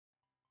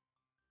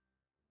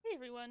Hey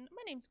everyone,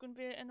 my name's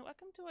Guinverre and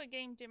welcome to a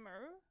game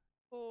demo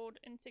called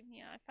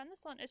Insignia. I found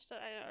this on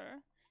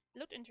itch.io. It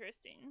looked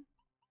interesting.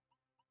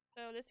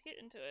 So let's get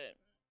into it.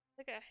 It's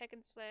like a hack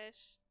and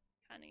slash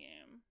kind of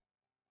game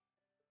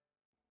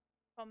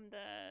from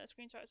the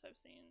screenshots I've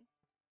seen.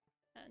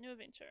 New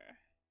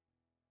adventure.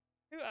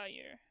 Who are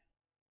you?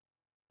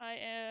 I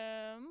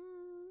am...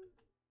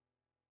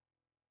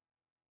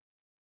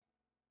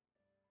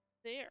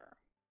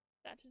 there.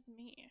 That is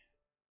me.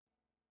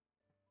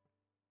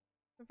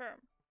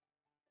 Confirm.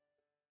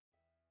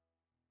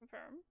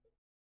 Confirm.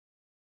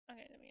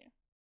 Okay, there we go.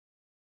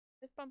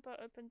 This bumper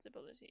opens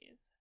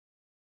abilities.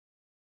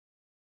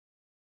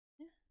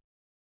 Yeah.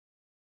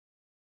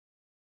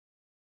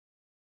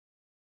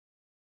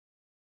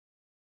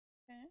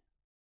 Okay,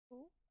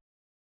 cool.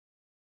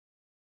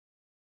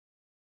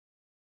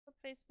 Top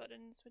face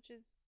button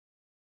switches.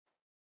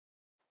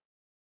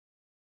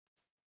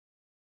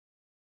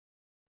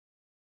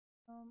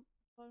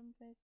 Bottom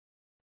face.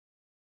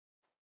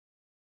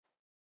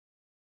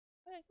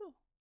 Okay, cool.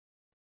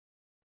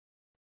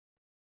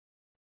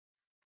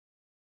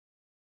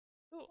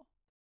 Cool.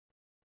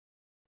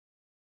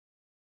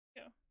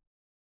 Yeah.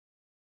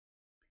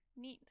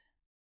 Neat.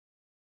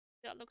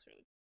 That looks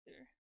really cool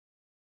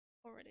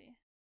already.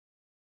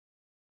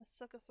 A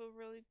sucker for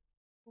really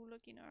cool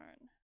looking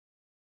art.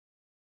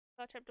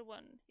 Chapter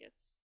 1,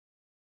 yes.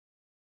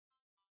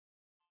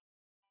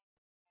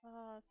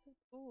 Ah, so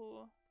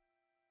cool.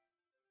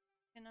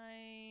 Can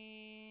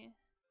I...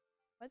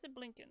 Why is it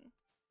blinking?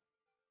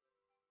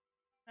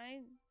 Can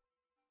I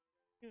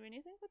do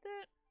anything with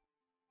that?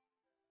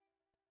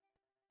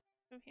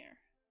 Move here.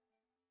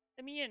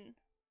 Let me in!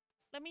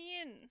 Let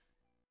me in!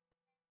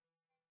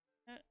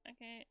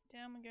 Okay,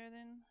 down we go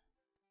then.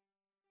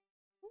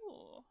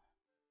 Ooh.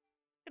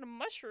 Got a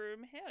mushroom,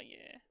 hell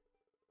yeah.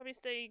 Probably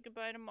say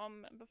goodbye to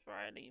mom before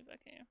I leave,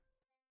 okay.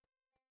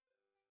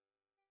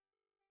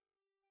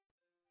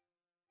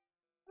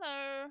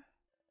 Hello!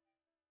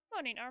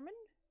 Morning, Armin.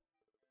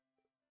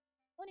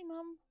 Morning,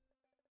 mom.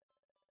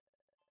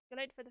 You're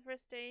late for the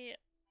first day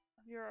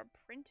of your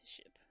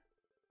apprenticeship.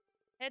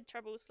 I had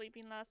trouble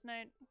sleeping last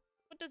night.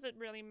 What does it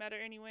really matter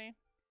anyway?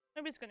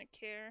 Nobody's gonna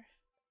care.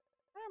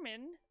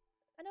 Armin,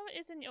 I know it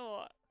isn't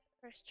your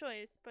first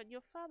choice, but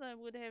your father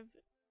would have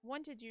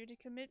wanted you to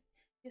commit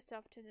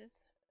yourself to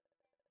this.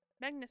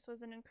 Magnus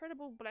was an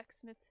incredible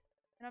blacksmith,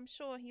 and I'm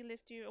sure he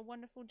left you a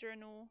wonderful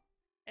journal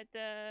at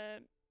the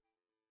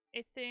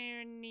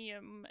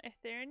Athenaeum.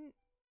 Athenaeum?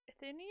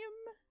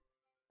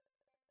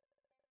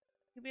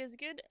 He'll be as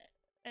good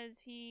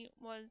as he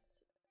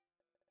was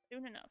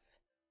soon enough.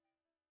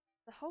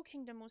 The whole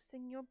kingdom will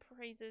sing your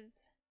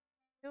praises.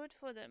 Do it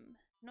for them,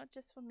 not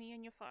just for me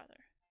and your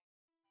father.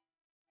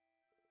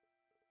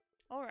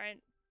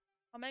 Alright,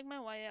 I'll make my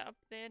way up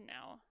there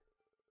now.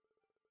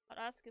 I'd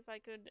ask if I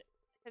could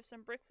have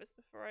some breakfast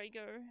before I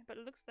go, but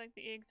it looks like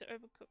the eggs are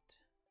overcooked.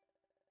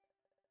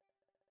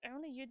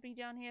 Only you'd be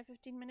down here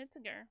 15 minutes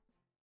ago.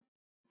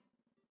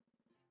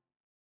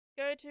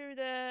 Go to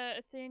the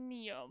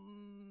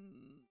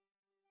Athenaeum.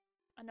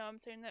 I know I'm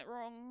saying that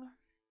wrong.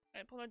 I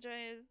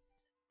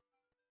apologize.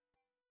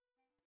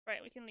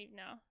 Right, we can leave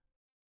now.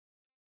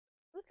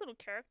 This little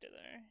character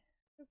though.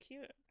 So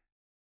cute.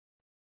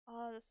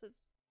 Oh, this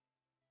is...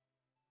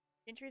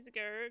 Centuries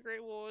ago,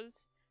 great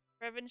wars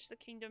ravaged the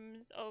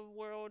kingdoms of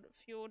world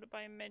fueled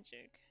by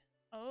magic.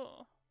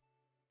 Oh.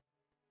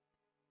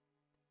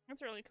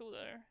 That's really cool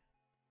though.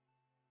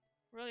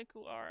 Really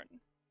cool art.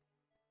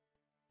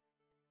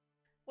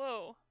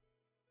 Whoa.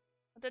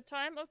 At the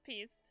time of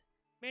peace,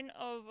 men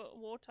of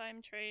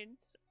wartime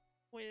trades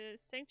were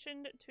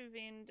sanctioned to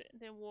vend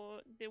their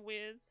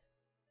wares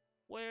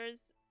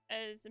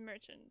as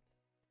merchants.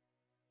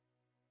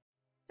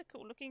 It's a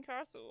cool looking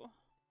castle.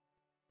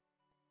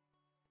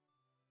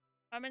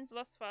 Armin's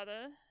lost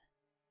father,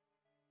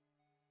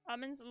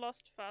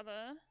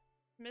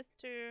 Smith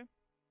to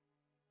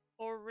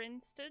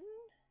Orensted,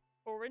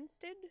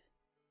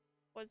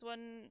 was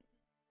one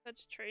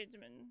such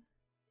tradesman.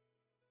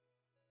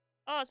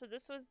 Oh, so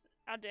this was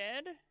our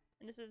dad,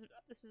 and this is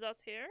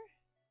us here.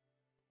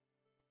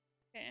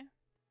 Okay.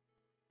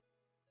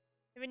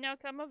 Having now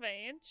come of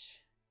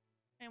age,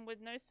 and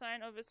with no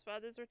sign of his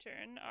father's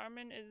return,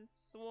 Armin is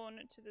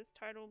sworn to this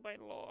title by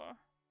law.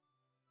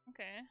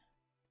 Okay.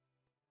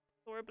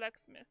 So we're a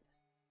blacksmith.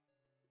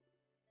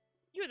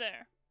 You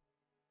there.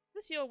 Is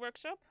this your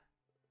workshop?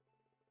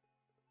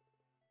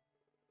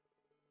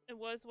 It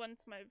was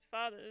once my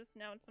father's,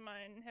 now it's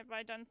mine. Have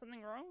I done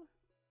something wrong?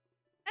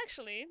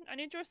 Actually, I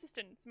need your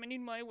assistance. I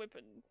need my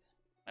weapons.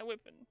 My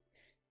weapon.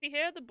 See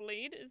here, the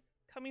blade is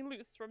coming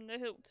loose from the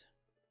hilt.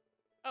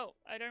 Oh,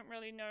 I don't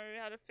really know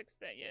how to fix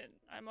that yet.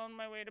 I'm on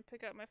my way to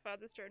pick up my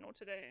father's journal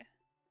today.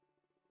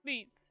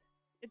 Please,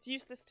 it's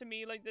useless to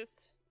me like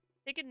this.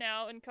 Take it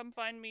now and come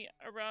find me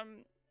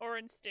around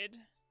Orenstead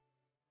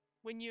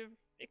when you've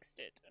fixed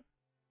it.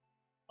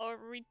 I'll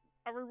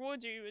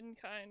reward you in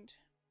kind.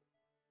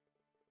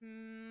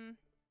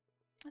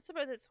 I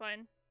suppose that's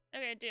fine.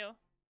 Okay, deal.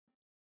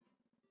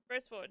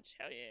 First forge,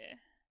 hell yeah.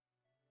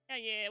 Hell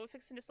yeah, we're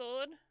fixing the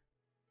sword.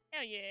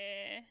 Hell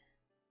yeah.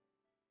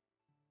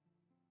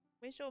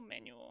 Where's your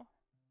manual?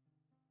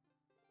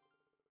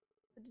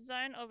 The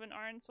design of an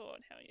iron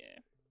sword. Hell yeah.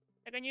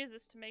 I can use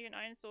this to make an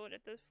iron sword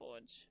at the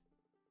forge.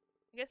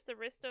 I guess the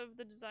rest of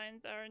the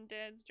designs are in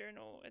Dad's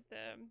journal at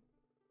the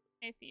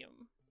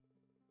Atheum.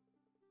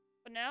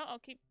 For now, I'll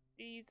keep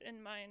these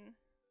in mind.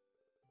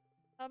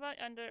 How about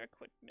under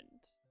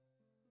equipment?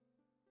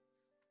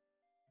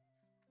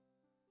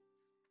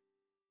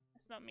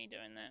 That's not me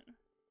doing that.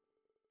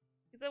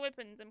 These are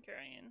weapons I'm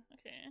carrying.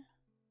 Okay.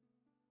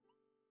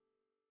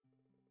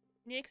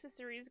 Any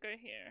accessories go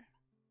here.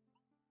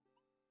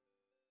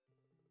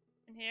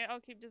 And here I'll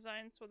keep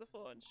designs for the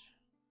forge.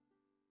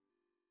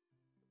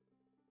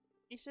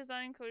 Each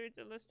design includes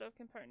a list of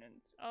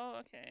components. Oh,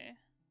 okay.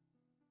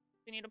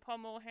 We need a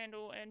pommel,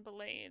 handle, and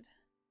blade.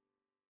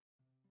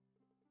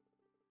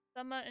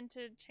 Some are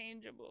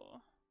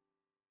interchangeable.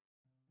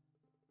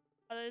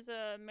 Others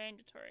are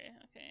mandatory.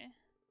 Okay.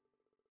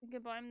 We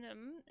can combine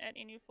them at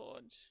any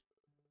forge.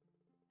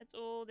 That's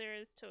all there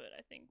is to it,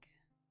 I think.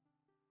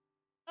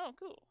 Oh,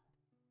 cool.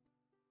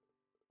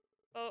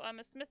 Oh, I'm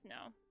a smith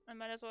now. I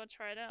might as well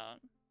try it out.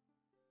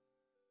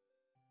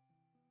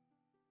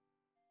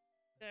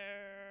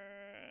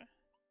 There.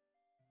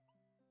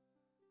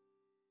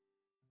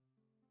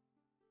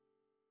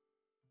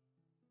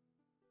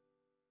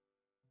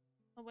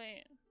 Oh,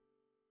 wait.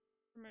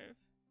 Remove.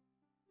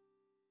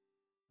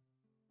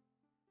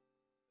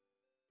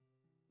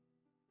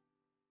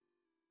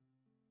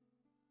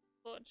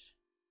 Forge.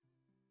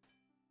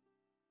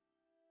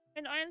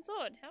 An iron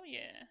sword. Hell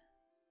yeah.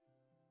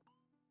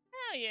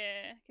 Hell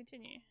yeah.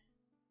 Continue.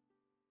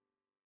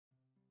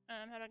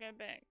 How do I go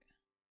back?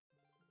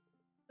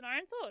 An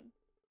iron sword.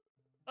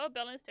 Well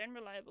balanced and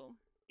reliable.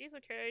 These were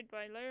carried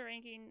by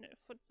low-ranking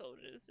foot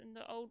soldiers in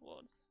the old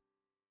wars.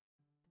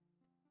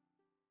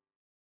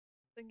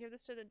 So I can give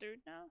this to the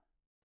dude now?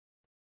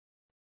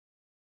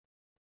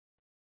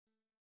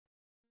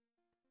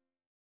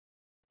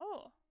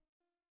 Oh.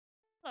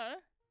 Hello.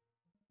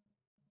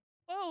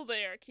 Well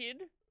there, kid.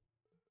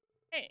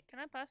 Hey, can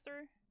I pass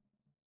through?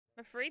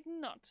 I'm afraid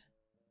not.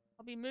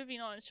 I'll be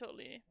moving on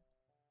shortly.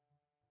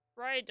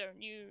 Why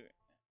don't you...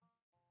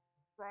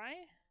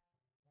 Why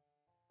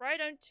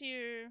don't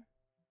you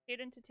head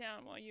into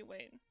town while you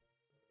wait?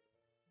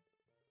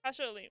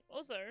 Surely.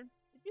 Also,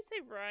 did you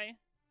say Rye?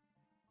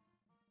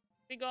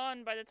 Be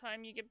gone by the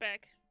time you get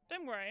back.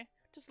 Don't worry.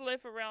 Just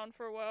live around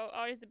for a while.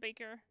 Oh, he's a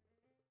baker.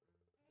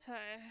 Can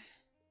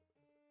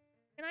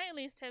I at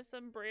least have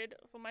some bread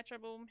for my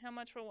trouble? How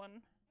much for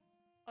one?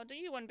 I'll do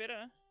you one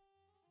better.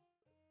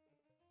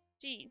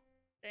 Gee,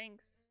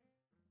 thanks.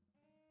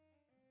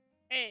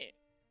 Hey,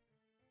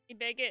 a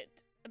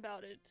baguette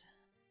about it.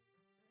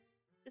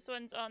 This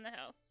one's on the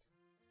house.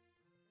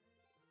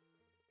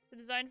 It's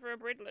designed for a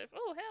bread loaf.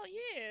 Oh, hell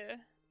yeah!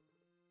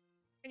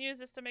 I can use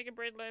this to make a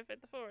bread loaf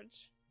at the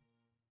forge.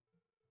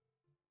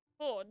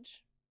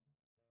 Forge?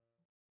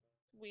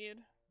 It's weird.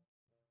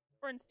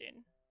 Or instead.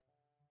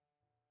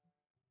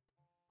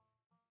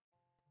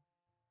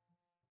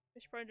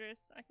 Fresh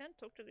produce. I can't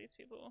talk to these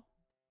people.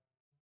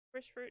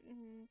 Fresh fruit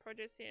and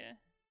produce here.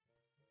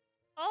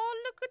 Oh,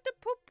 look at the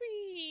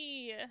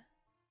puppy!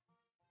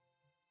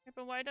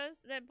 But why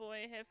does that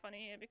boy have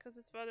funny hair? Because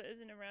his father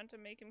isn't around to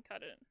make him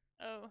cut it.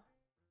 Oh.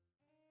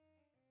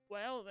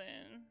 Well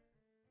then.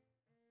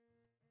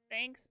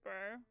 Thanks,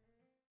 bro.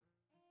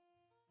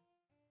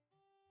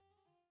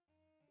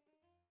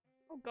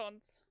 Oh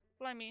gods.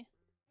 Blimey.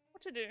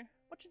 What to do?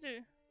 What to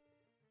do?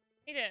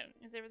 Hey there,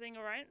 is everything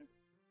alright?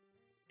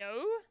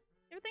 No?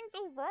 Everything's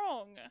all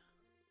wrong.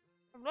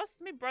 I've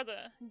lost my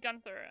brother,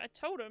 Gunther. I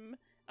told him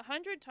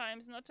 100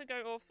 times not to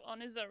go off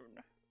on his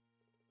own.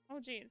 Oh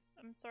jeez,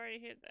 I'm sorry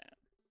to hear that.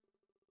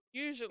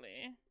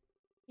 Usually,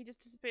 he just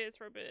disappears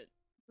for a bit.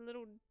 The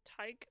little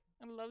tyke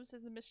loves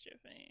his mischief,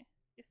 eh?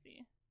 You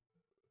see.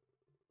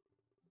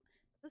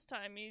 This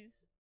time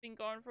he's been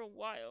gone for a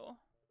while.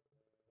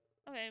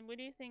 Okay, where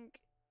do you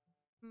think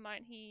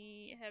might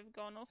he have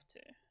gone off to?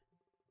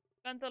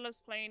 Gunther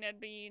loves playing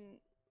at being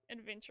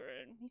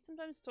adventurer. He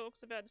sometimes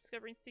talks about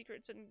discovering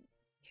secrets in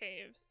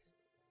caves.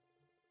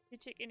 You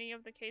check any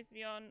of the caves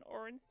beyond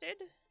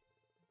Orenstead?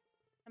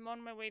 I'm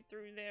on my way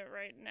through there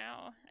right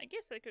now. I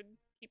guess I could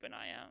keep an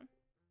eye out.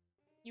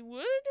 You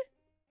would?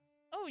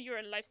 Oh, you're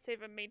a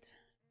lifesaver, mate.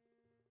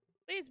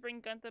 Please bring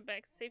Gunther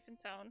back safe and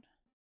sound.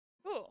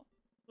 Cool.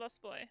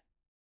 Lost boy.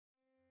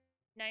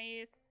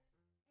 Nice.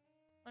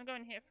 I'm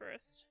going here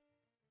first.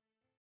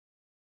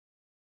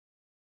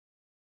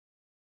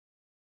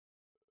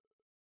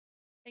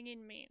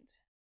 Hanging meat.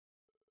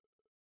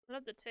 I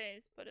love the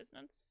taste, but it's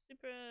not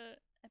super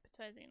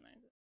appetizing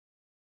either.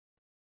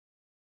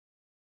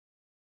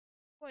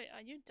 Wait,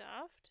 are you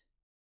daft?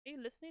 Are you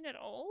listening at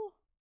all?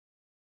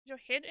 Is your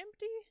head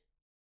empty?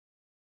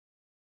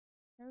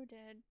 No,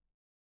 Dad.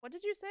 What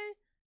did you say?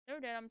 No,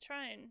 Dad, I'm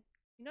trying.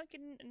 You're not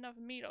getting enough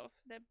meat off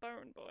that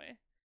bone, boy.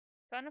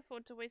 Can't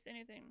afford to waste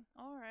anything.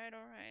 Alright,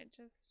 alright.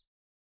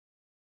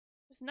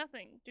 Just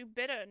nothing. Do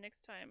better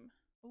next time.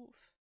 Oof.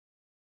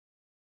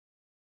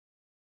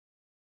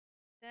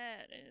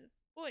 That is.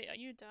 Boy, are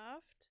you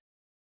daft?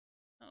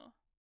 Oh.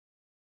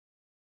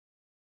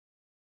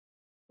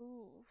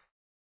 Ooh.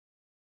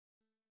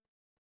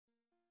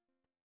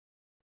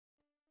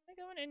 Can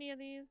I go in any of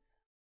these?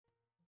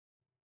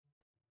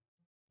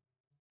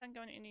 Can't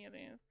go in any of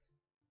these.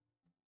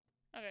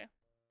 Okay.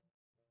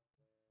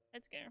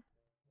 Let's go.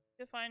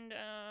 Go find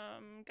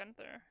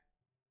Gunther.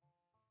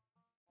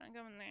 Can't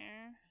go in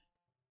there.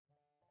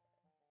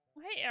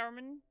 Oh, hey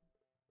Armin.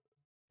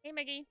 Hey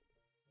Maggie.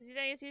 Busy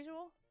day as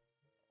usual?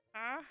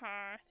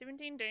 Aha,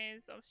 17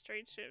 days of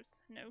straight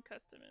shifts, no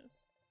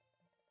customers.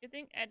 You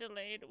think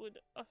Adelaide would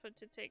offer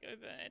to take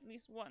over at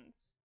least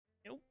once?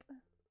 Nope.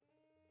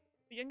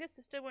 Your younger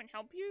sister won't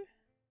help you?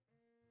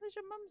 What does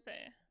your mum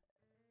say?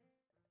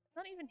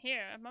 Not even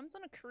here. Mum's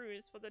on a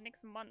cruise for the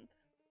next month.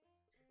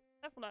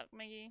 Tough luck,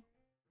 Maggie.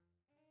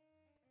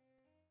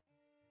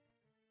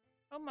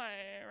 Oh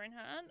my,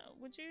 Reinhardt,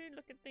 would you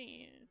look at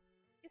these?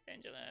 Yes,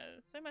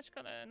 Angela. So much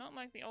color, not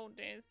like the old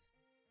days.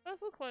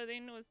 Colorful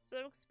clothing was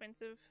so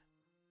expensive.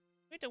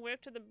 We had to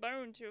work to the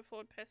bone to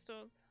afford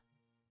pastels.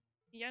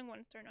 The young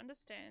ones don't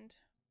understand.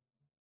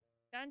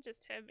 You can't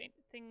just have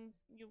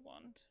things you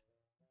want.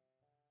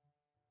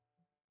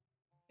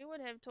 We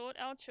would have taught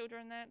our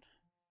children that.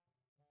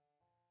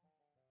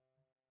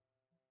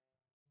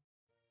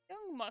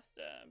 Young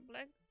master,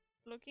 black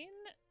looking,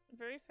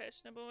 very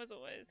fashionable as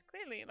always.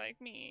 Clearly,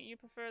 like me, you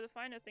prefer the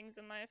finer things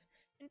in life.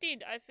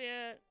 Indeed, I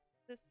fear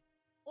this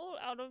all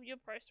out of your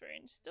price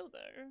range. Still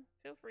though,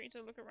 feel free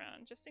to look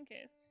around, just in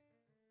case.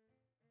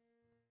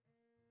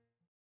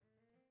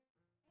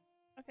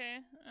 Okay,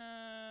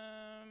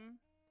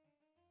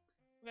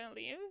 we're gonna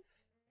leave.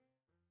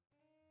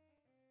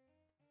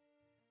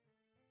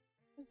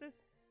 Who's this?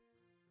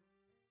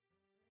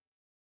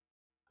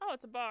 Oh,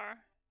 it's a bar.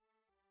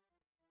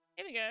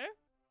 Here we go.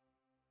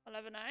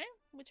 Olive and I,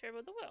 we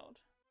travel the world.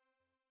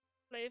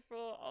 Play for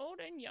old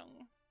and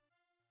young.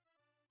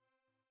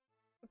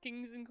 For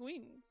kings and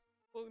queens.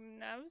 For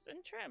navs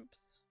and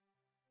tramps.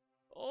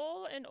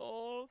 All in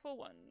all for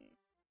one.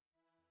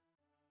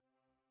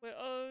 We're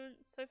oh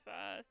so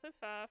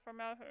far from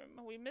our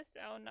home. We miss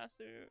our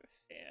Nasu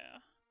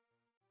fair.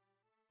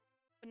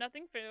 But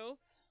nothing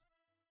fails.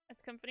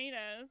 As comforting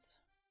as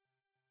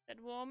that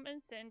warm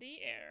and sandy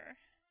air.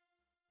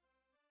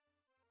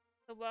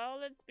 So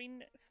while it's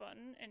been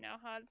fun in our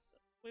hearts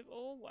we've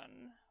all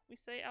won, we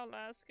say our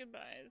last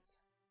goodbyes.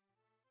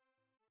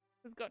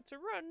 We've got to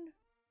run.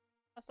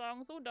 Our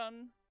song's all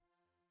done.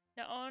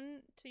 Now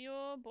on to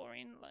your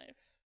boring life.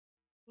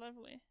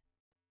 Lovely.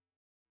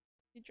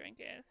 You drink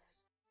ass.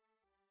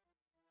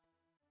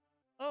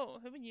 Oh,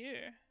 who are you?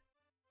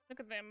 Look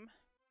at them.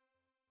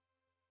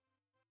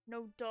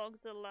 No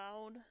dogs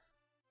allowed.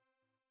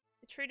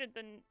 They treated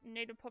the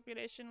native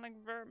population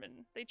like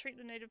vermin. They treat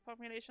the native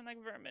population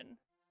like vermin.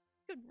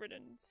 Good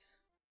riddance.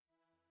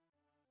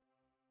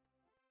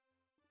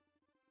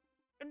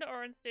 From the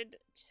Orenstead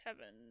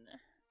Tavern.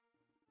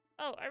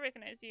 Oh, I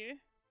recognize you.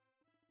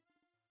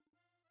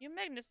 You're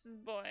Magnus's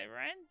boy,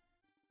 right?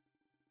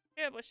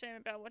 Terrible shame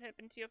about what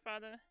happened to your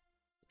father.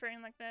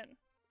 Spraying like that.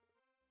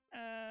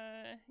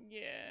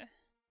 Yeah.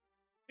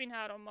 It's been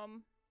hard on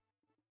Mum.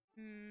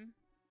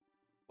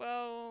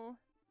 Well,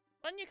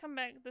 why don't you come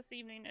back this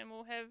evening and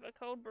we'll have a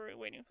cold brew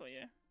waiting for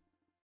you.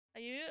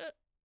 Are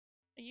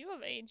you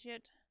of age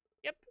yet?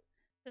 Yep,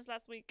 since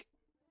last week.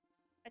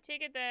 I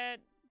take it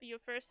that be your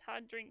first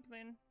hard drink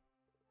then.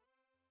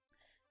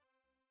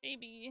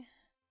 Maybe.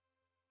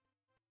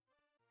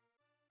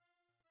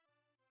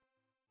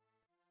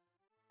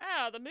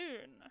 Ah, the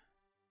moon!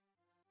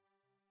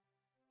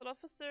 The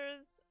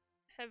officers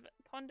have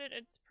pondered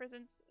its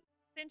presence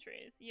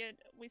centuries, yet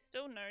we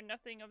still know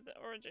nothing of the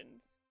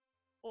origins.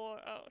 Or,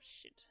 oh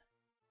shit.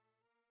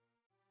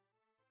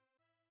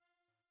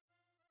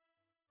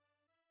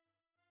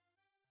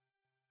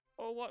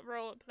 Or what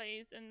role it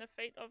plays in the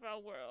fate of our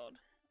world.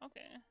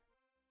 Okay.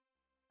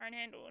 Iron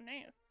handle,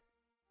 nice.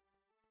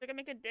 We can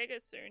make a dagger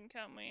soon,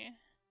 can't we?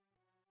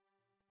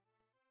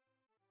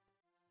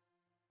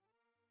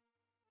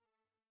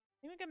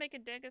 I think we can make a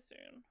dagger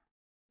soon.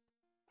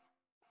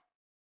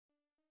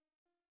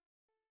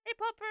 Hey,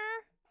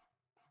 Popper!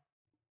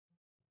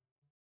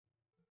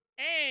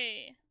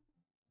 Hey!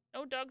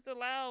 No dogs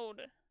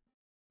allowed.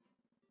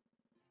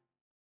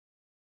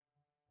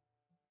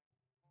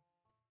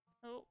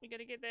 Oh, we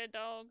gotta get that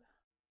dog.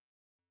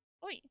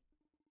 Oi!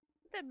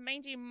 Get that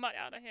mangy mutt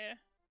out of here.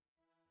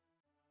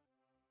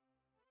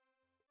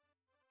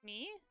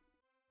 Me?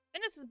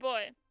 Venice's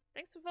boy.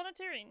 Thanks for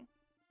volunteering.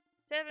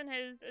 Tavern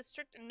has a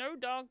strict no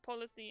dog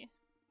policy.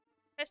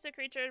 Catch the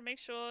creature, make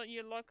sure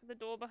you lock the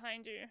door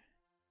behind you.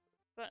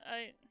 But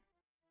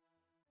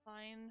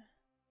fine.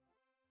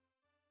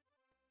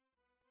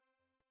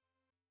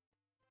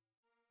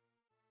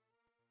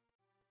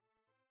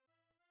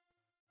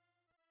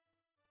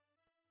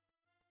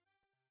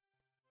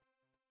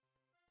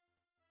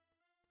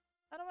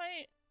 How do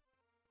I...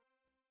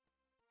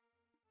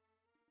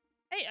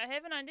 Hey, I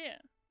have an idea.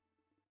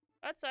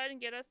 Go outside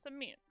and get us some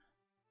meat.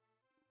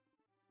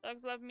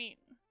 Dogs love meat.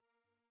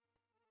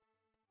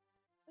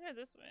 Go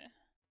this way.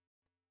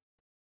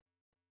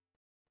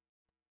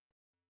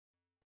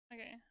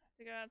 Okay, have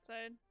to go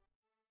outside.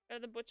 Go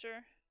to the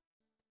butcher.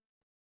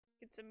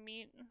 Get some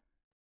meat.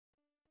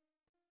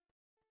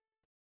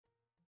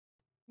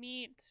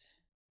 Meat.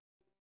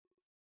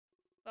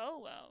 Oh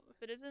well,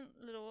 if it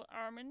isn't little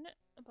Armin,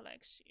 a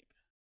black sheep.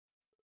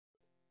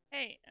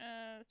 Hey,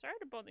 sorry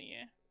to bother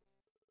you.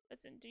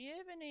 Listen, do you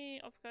have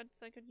any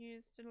offcuts I could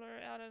use to lure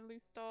out a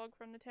loose dog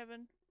from the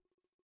tavern?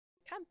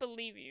 Can't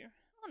believe you,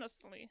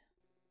 honestly.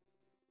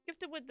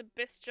 Gifted with the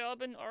best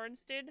job in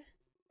Orenstead,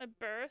 by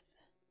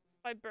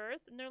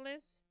birth, no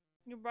less.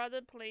 You'd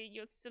rather play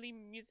your silly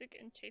music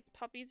and chase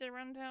puppies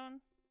around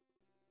town?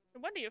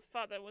 No wonder your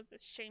father was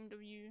ashamed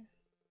of you.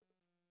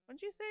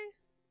 What'd you say?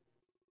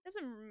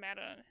 Doesn't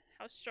matter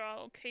how strong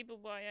or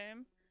capable I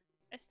am.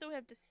 I still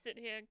have to sit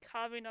here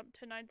carving up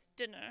tonight's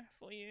dinner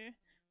for you,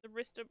 the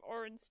rest of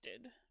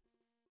Orenstead.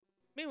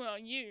 Meanwhile,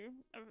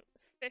 you, a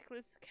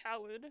feckless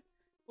coward,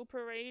 will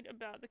parade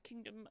about the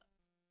kingdom,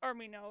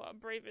 arming our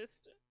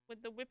bravest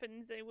with the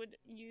weapons they would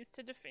use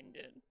to defend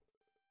it.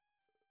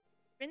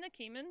 Defend the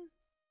kingdom?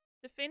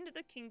 Defend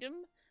the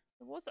kingdom?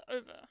 The war's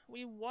over.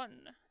 We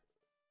won.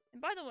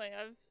 And by the way,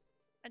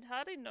 I'd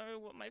hardly know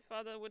what my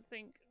father would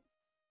think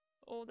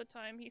all the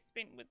time he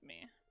spent with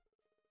me.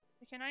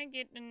 So can I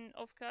get an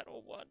offcut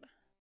or what?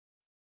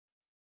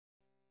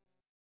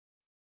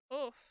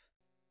 Oof.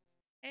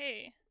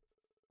 Hey.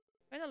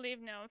 I'm gonna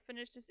leave now and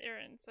finish this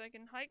errand so I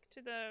can hike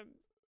to the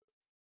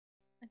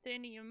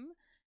Athenaeum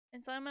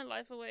and sign my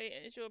life away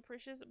as your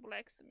precious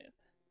blacksmith.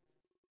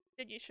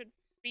 Said you should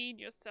feed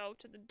yourself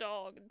to the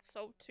dog and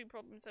solve two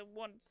problems at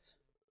once.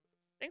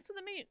 Thanks for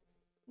the meat.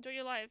 Enjoy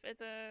your life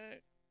as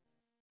a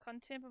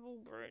contemptible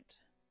brute.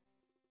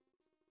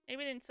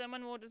 Maybe then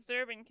someone more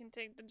deserving can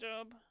take the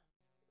job.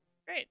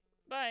 Great.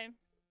 Bye.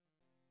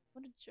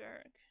 What a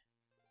jerk.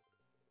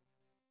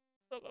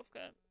 Dog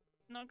offcut.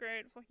 Not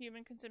great for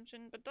human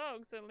consumption, but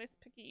dogs are less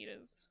picky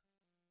eaters.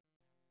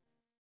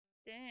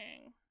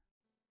 Dang.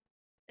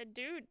 A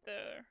dude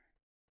though.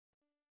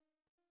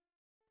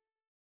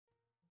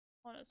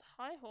 On his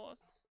high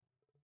horse.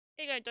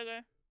 Here you go,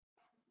 doggo.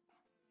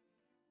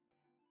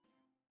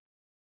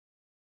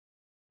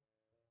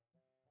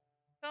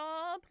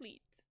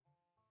 Complete.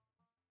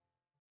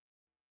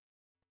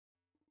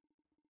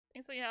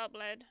 Thanks for your help,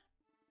 lad.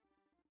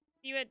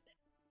 See you at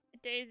a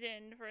day's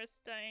end for a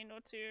stain or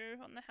two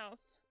on the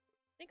house.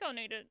 I think I'll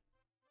need it.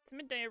 It's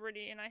midday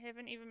already and I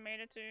haven't even made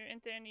it to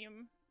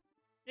Athenaeum.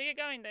 Better get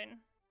going then.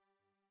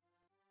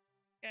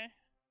 Okay.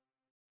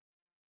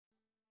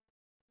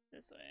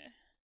 This way.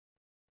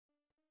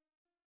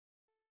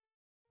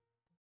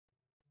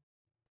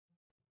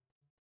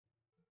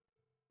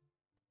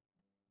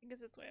 I think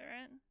it's this way,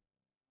 right?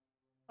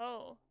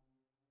 Oh.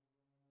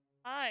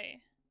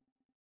 Hi.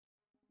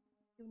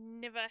 You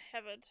never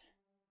have it.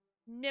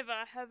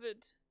 Never have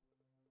it.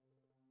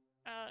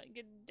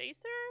 Good day,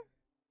 sir?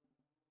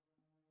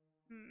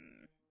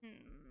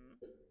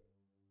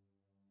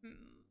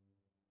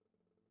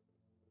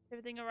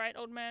 Everything alright,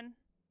 old man?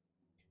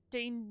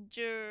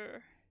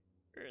 Dangerous.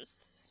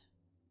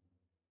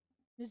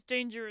 It's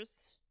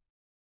dangerous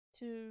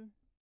to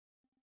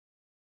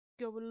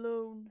go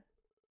alone.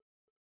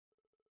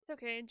 It's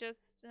okay,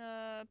 just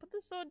put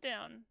the sword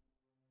down.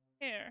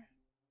 Here.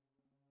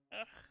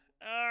 Ugh.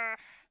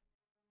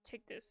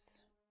 Take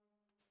this.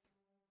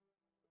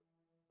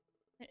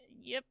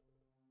 Yep.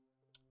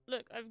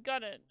 Look, I've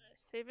got it.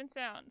 Safe and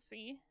sound,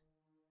 see?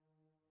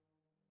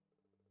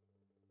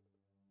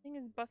 Thing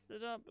is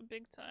busted up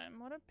big time.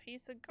 What a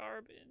piece of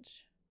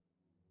garbage.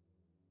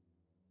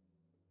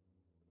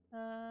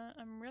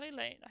 I'm really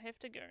late. I have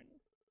to go.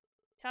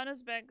 Town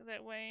is back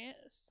that way.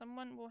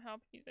 Someone will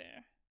help you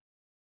there.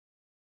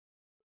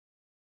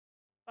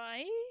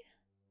 Bye?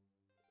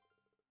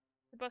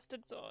 The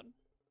busted sword.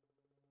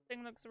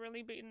 Thing looks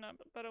really beaten up,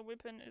 but a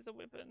weapon is a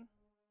weapon.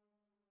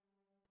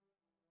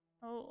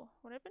 Oh,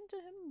 what happened to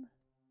him?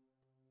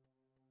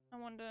 I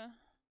wonder.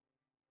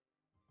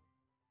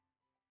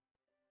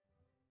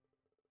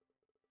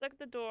 Look at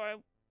the door.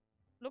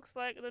 Looks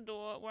like the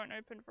door won't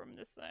open from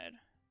this side.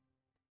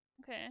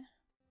 Okay.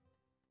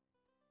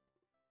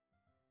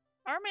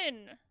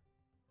 Armin!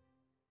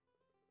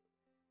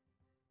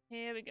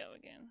 Here we go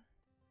again.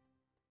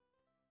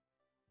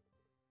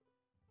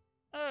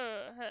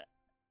 Oh,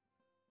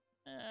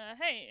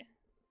 hey.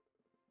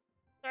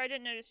 Sorry I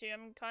didn't notice you.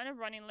 I'm kind of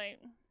running late.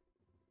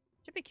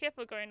 Should be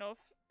careful going off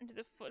into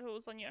the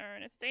foothills on your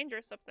own. It's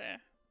dangerous up there.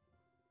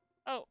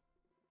 Oh.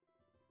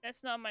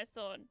 That's not my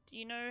sword. Do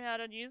you know how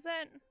to use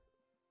that?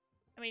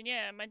 I mean,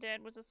 yeah, my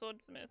dad was a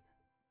swordsmith.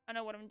 I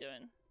know what I'm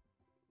doing.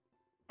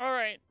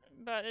 Alright,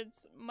 but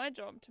it's my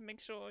job to make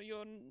sure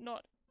you're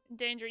not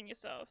endangering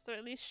yourself, so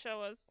at least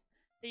show us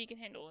that you can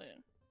handle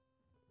it.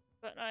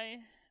 But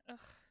ugh.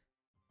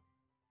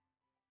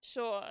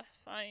 Sure,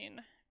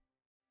 fine.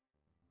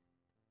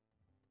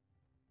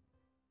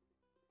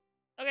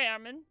 Okay,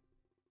 Armin.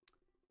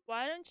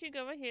 Why don't you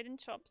go ahead and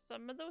chop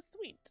some of those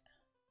sweet?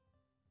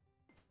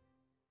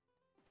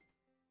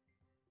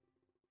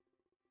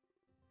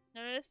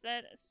 Notice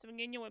that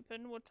swinging your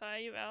weapon will tire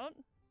you out.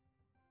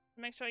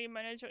 Make sure you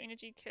manage your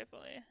energy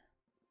carefully.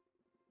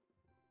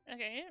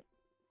 Okay.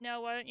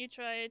 Now why don't you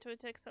try to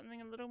attack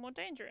something a little more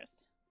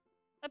dangerous?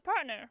 A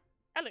partner,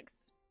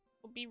 Alex,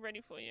 will be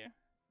ready for you.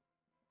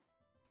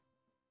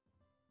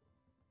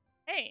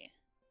 Hey!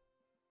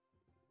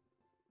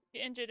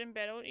 You're injured in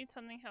battle, eat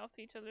something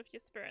healthy to lift your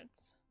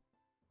spirits.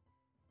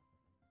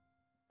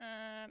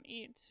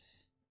 Eat.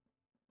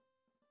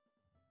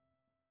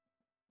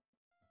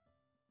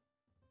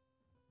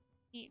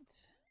 Eat.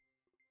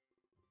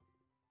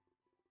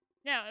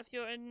 Now, if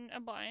you're in a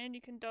bind,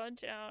 you can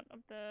dodge out of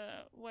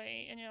the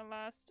way in your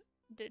last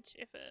ditch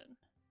effort.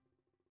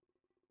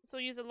 This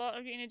will use a lot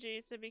of your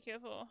energy, so be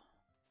careful.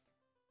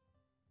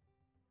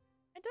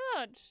 I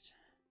dodged!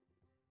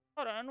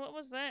 Hold on, what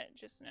was that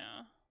just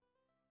now?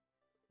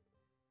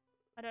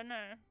 I don't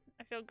know.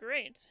 I feel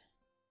great.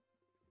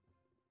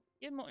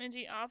 You have more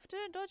energy after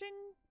dodging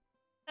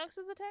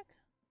Alex's attack?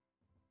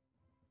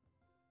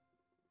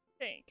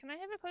 Hey, can I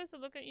have a closer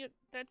look at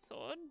that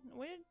sword?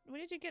 Where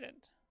did you get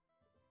it?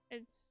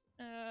 It's,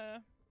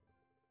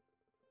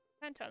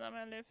 can't tell them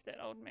I left that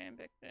old man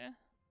back there.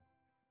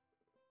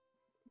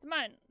 It's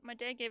mine. My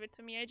dad gave it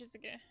to me ages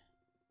ago.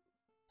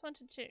 Just want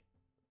to check.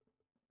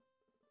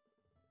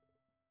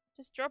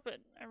 Just drop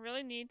it. I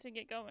really need to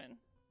get going.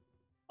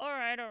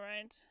 Alright,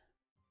 alright.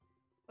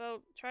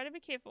 Well, try to be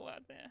careful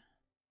out there.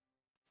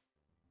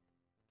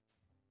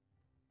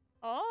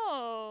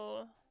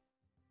 Oh!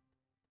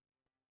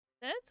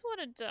 That's what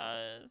it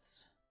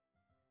does.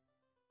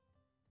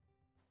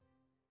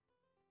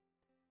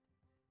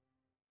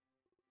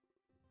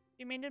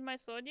 You mended my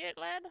sword yet,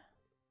 lad?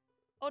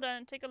 Hold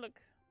on, take a look.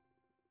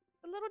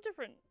 A little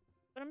different,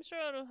 but I'm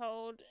sure it'll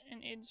hold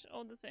an edge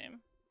all the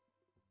same.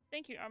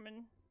 Thank you,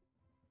 Armin.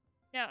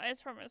 Now,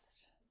 as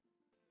promised.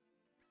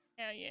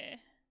 Hell yeah.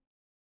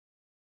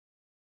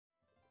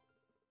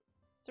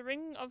 It's a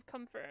ring of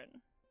comfort.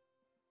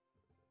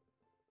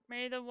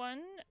 May the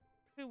one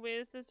who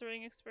wears this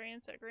ring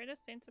experience a greater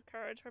sense of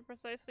courage for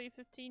precisely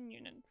 15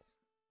 units.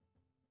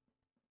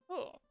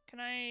 Oh, can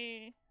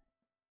I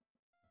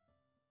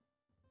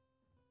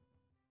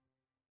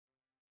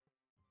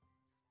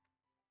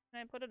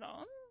put it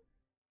on?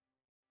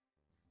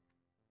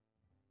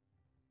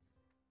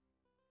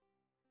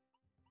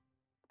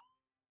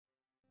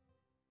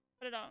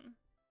 Put it on.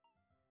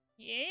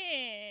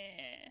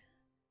 Yeah!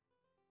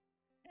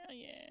 Hell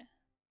yeah.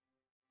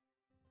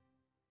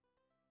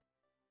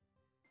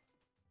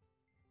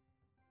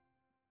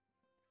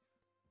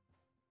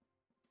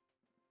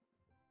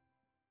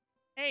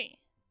 Hey!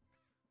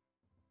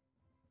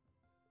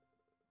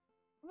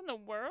 What in the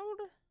world?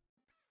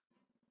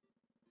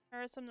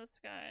 Arrows from the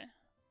sky.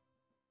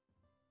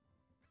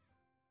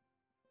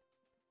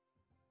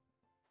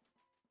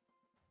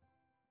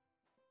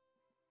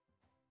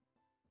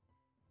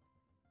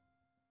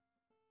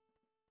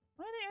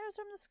 Why are the arrows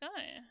from the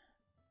sky?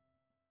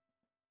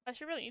 I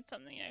should really eat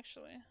something,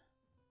 actually.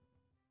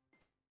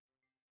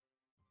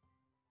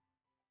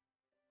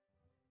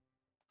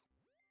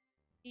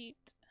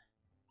 Eat.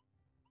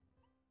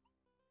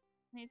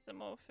 Need some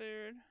more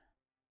food.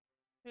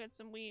 We got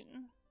some wheat.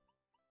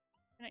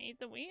 Can I eat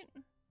the wheat?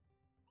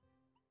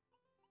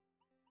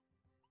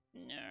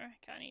 No, I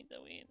can't eat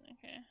the wheat.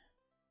 Okay.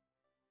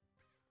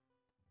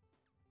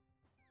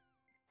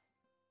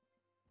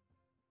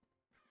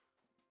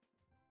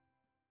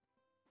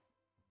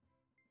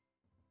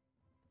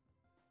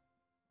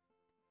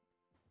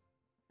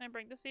 Can I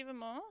break this even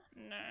more?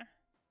 No.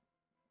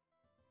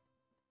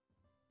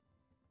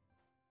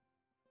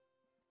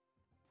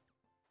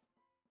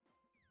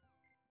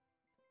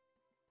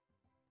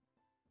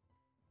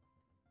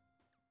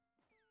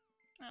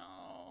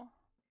 Oh,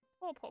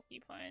 poor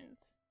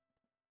porcupines.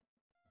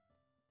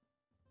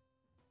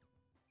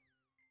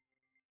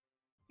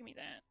 Give me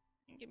that.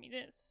 And give me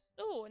this.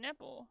 Oh, an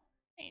apple.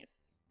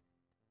 Nice.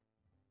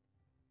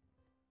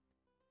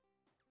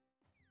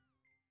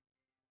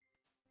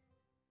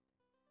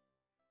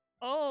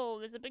 Oh,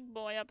 there's a big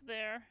boy up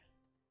there.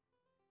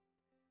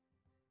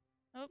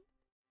 Oh.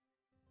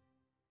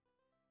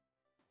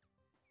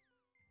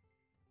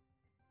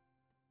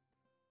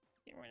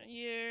 Get rid of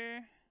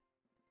you.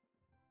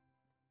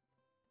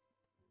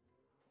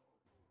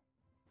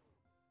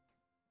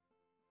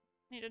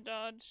 Need a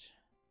dodge.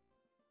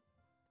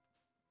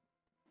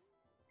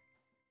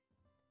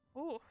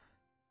 Ooh.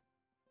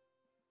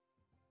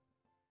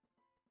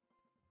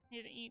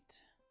 Need to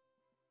eat.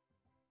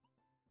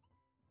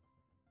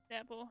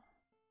 Apple.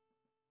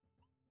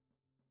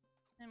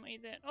 And we'll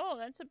eat that. Oh,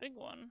 that's a big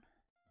one.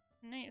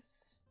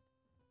 Nice.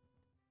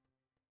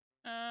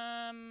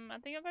 I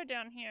think I'll go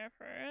down here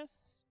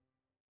first.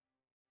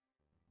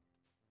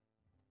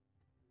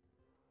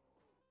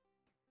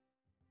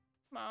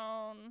 Come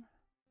on.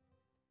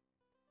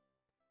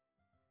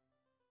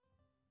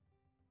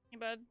 Hey,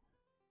 bud.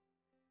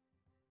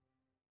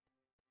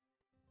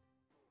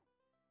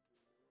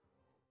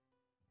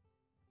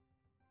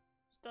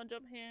 Dodge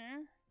up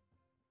here.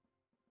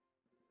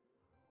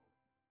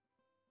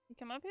 You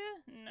come up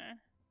here? No.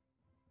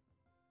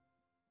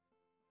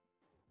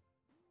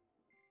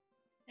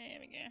 There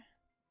we go.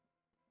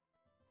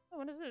 Oh,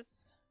 what is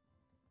this?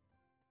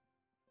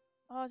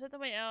 Oh, is that the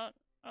way out?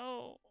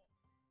 Oh,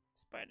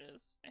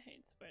 spiders. I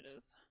hate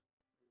spiders.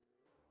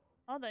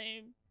 Oh,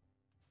 they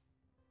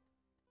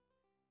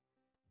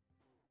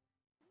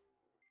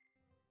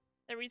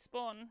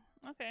respawn.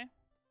 Okay.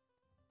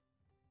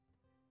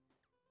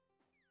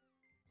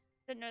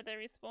 Didn't know they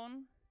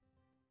respawn.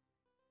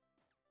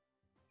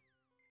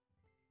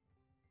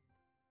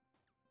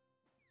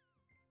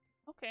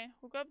 Okay,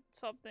 we'll go up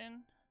top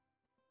then.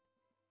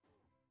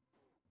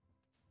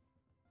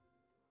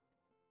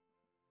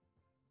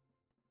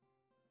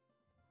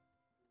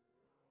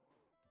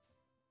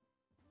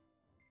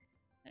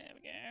 There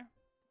we go.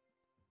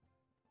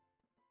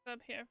 Go up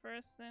here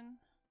first then.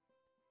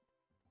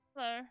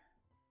 Hello.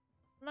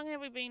 How long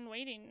have we been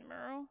waiting,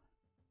 Merle?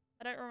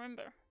 I don't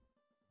remember.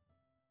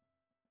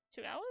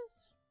 2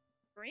 hours?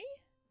 3?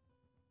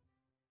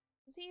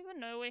 Does he even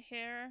know we're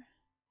here?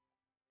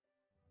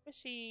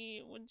 Wish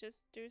he would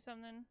just do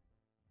something.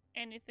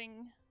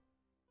 Anything.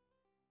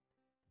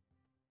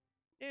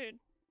 Dude.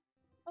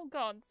 Oh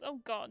gods, oh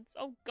gods,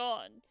 oh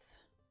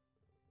gods.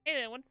 Hey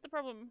there, what's the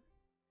problem?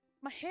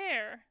 My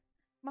hair!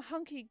 My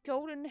hunky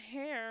golden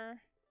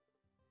hair!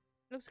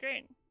 Looks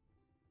great.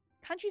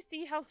 Can't you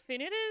see how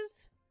thin it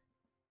is?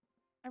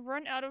 I've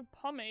run out of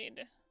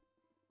pomade.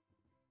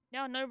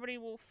 Now nobody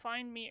will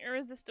find me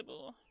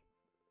irresistible.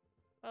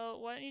 Well,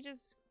 why don't you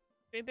just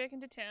go back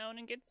into town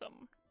and get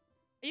some?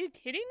 Are you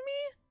kidding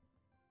me?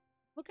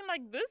 Looking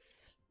like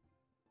this?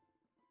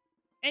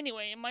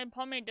 Anyway, my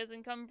pomade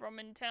doesn't come from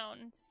in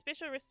town. It's a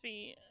special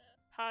recipe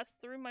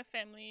passed through my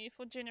family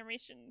for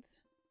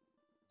generations.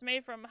 It's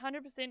made from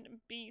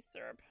 100% bee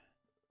syrup.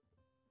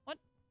 What?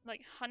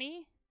 Like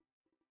honey?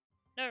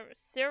 No,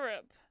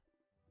 syrup.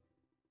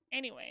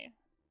 Anyway,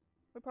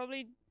 you'll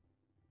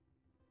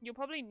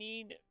probably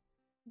need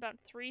about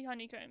 3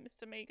 honeycombs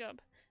to make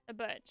up a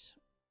batch.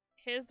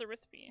 Here's the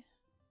recipe.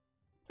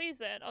 Please,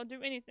 Dad, I'll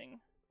do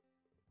anything.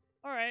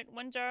 Alright,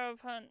 1 jar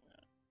of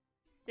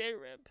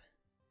syrup.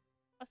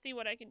 I'll see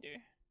what I can do.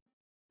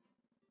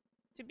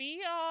 To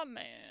be a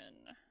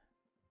man.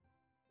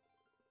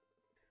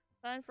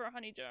 Time for a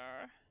honey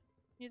jar.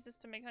 Use this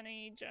to make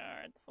honey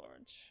jar at the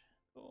forge.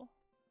 Cool.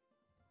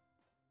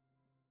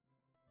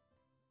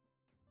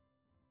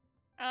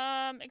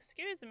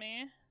 Excuse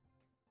me.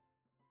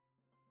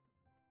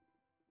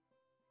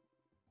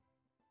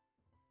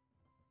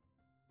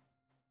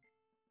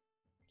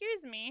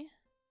 Excuse me.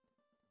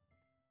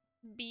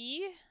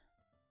 Bee?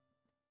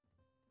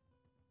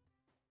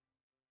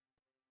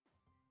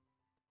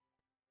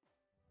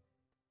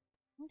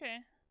 Okay.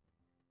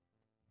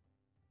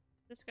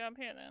 Just go up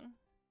here then.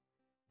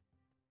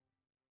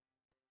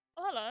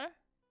 Oh, hello.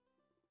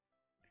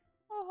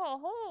 Oh ho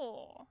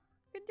ho!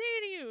 Good day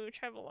to you,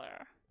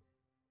 traveler.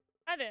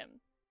 Hi there.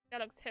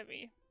 That looks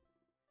heavy.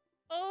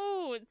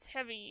 Oh, it's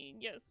heavy.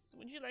 Yes.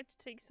 Would you like to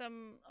take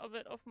some of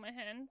it off my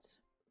hands?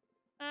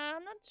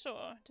 I'm not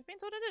sure.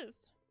 Depends what it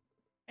is.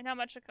 And how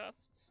much it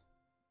costs.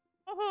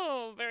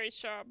 Oh, very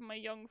sharp, my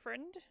young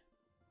friend.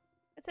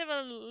 Let's have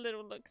a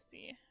little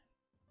look-see.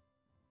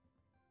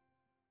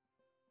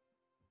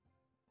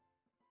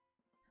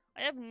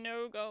 I have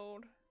no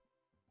gold.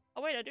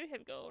 Oh wait, I do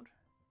have gold.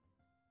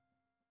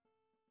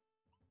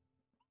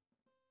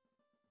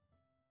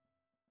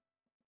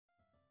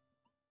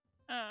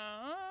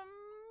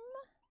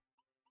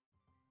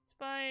 Let's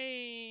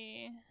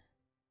buy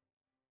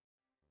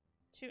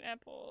 2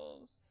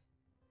 apples.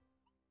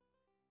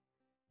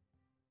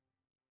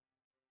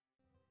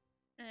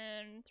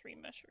 And 3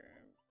 mushrooms.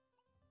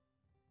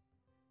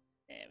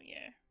 There we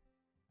go.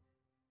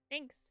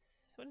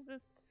 Thanks. What is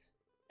this?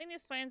 I think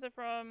these plans are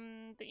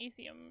from the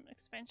Ethium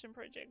expansion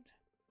project.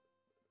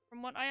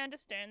 From what I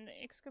understand,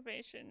 the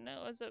excavation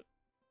was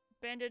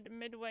abandoned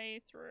midway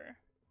through.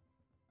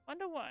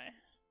 Wonder why.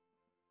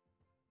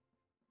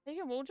 You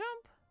can wall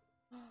jump?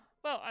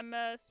 Well, I'm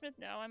a smith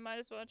now. I might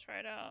as well try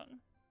it out.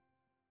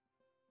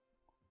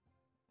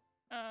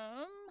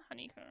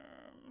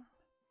 Honeycomb.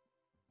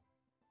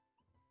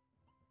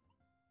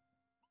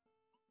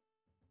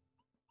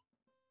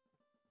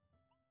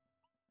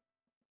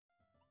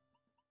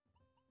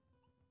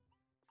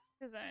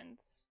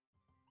 Designs.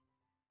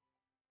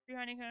 3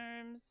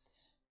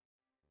 honeycombs.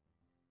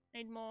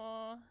 Need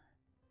more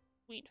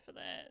wheat for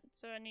that,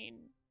 so I need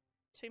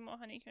 2 more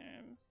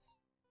honeycombs.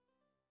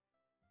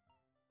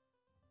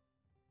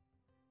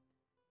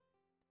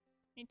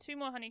 Need 2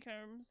 more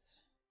honeycombs.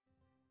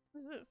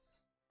 What is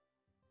this?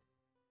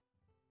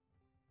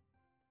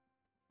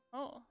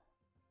 Oh.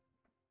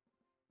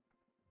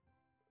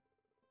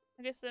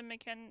 I guess the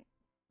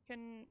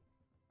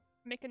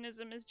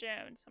mechanism is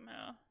jammed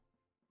somehow.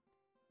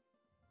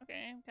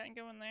 Okay, can't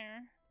go in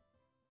there.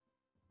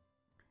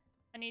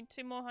 I need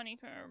 2 more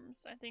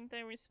honeycombs. I think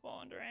they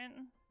respawned, right?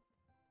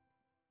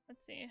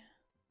 Let's see.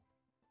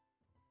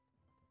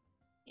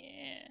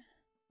 Yeah.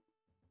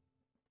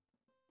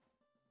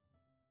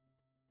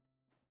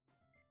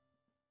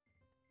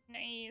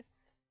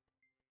 Nice.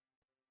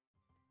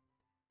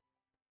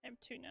 I have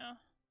 2 now.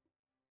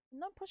 I'm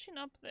not pushing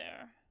up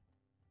there.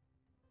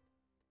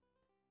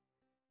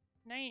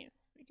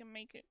 Nice. We can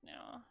make it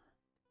now.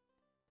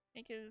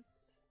 make his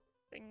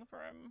thing for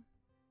him.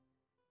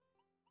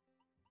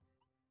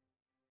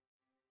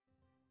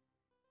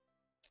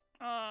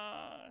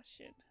 Ah,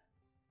 shit.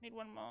 Need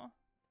one more.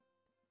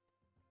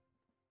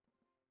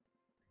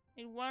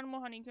 Need one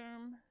more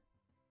honeycomb.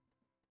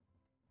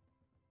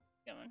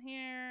 Go in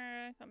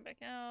here, come back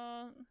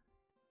out.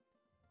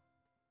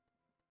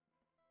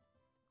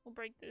 We'll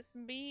break this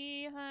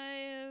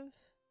beehive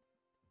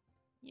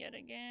yet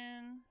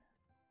again.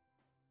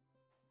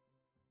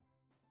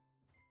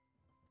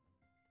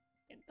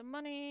 Get the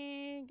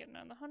money, get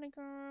another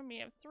honeycomb. We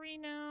have 3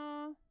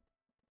 now.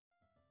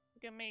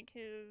 We can make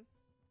his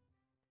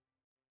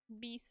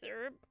bee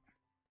syrup,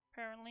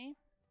 apparently.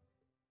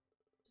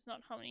 It's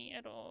not honey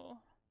at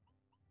all.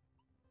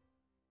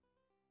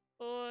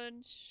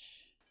 Fudge.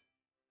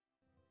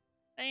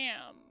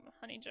 Bam!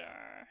 Honey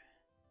jar.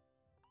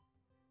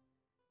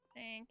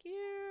 Thank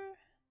you.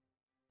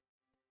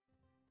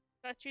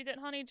 Got you that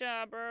honey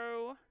jar,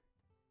 bro.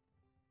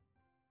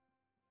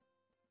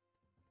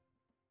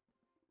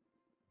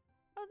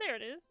 Oh, there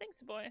it is.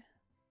 Thanks, boy.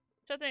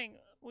 Sure thing.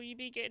 Will you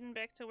be getting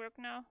back to work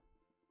now?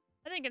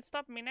 I think it's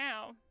stopping me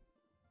now.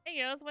 Hey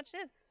girls, watch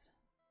this.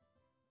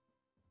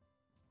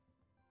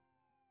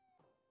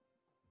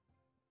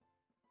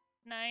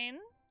 Nine,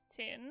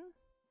 10,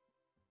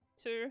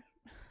 2.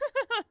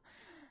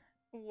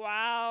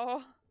 Wow.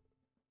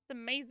 It's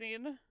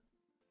amazing.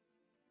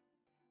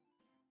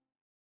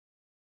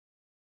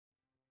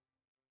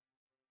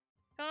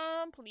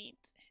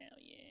 Complete. Hell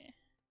yeah.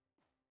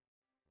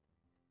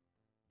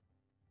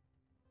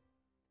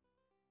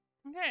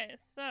 Okay,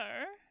 so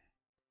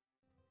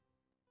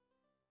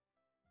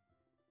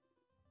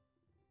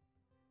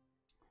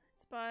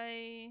let's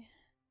buy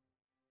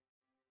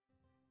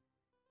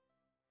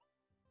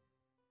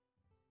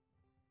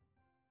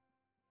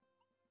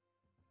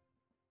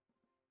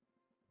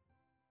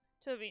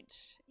 2 of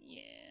each.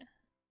 Yeah.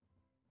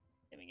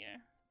 There we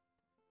go.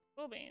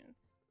 4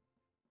 beans.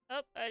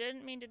 Oh, I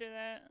didn't mean to do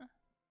that.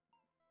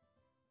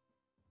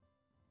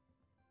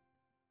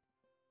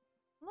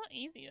 A lot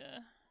easier.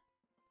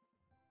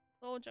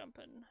 Wall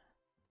jumping.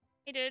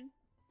 He did.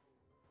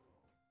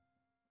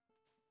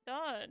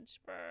 Dodge,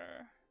 bro.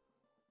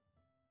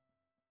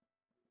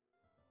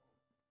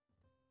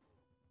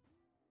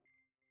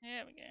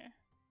 There we go.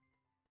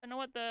 I don't know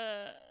what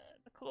the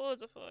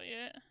claws are for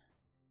yet.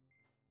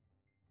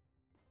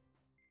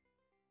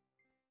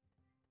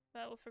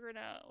 But we'll figure it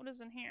out. What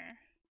is in here?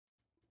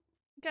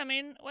 Come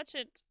in, watch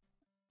it.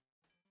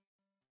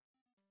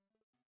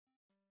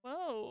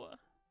 Whoa.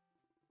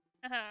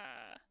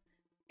 Haha.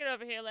 Get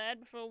over here, lad,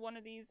 before one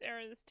of these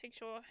arrows takes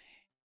your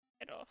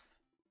head off.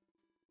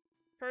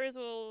 Crows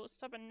will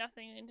stop at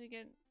nothing to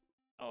get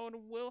old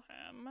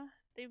Wilhelm.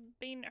 They've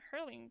been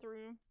hurling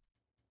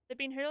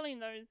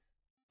those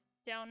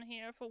down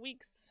here for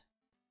weeks.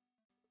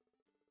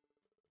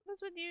 What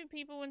was with you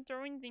people and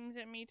throwing things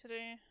at me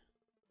today?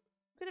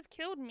 Could have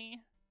killed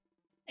me.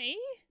 Eh?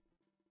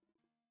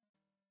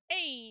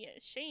 Hey,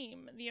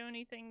 shame. The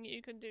only thing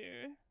you could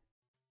do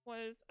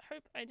was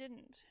hope I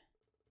didn't.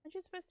 Aren't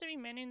you supposed to be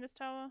manning this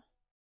tower?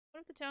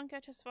 What if the town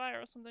catches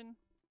fire or something?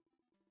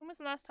 When was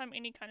the last time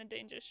any kind of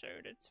danger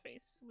showed its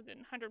face within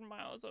 100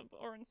 miles of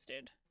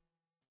Orenstead?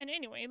 And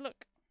anyway,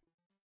 look.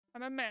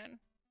 I'm a man.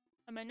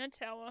 I'm in a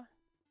tower.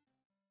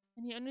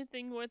 And the only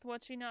thing worth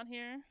watching out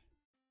here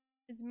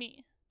is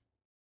me.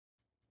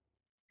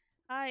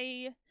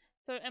 Hi.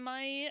 So am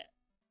I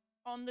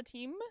on the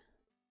team?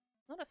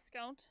 Not a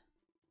scout.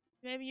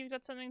 Maybe you've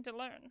got something to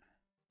learn.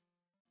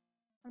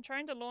 I'm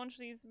trying to launch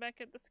these back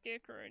at the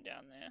scarecrow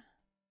down there.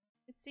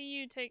 Let's see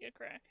you take a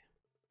crack.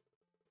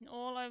 And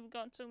all I've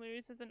got to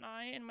lose is an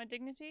eye and my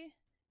dignity?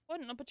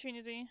 What an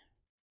opportunity.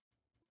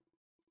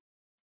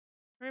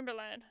 Remember,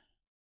 lad.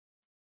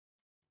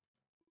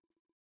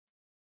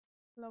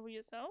 Lower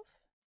yourself.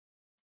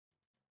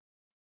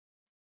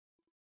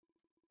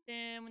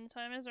 Then when the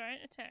time is right,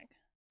 attack.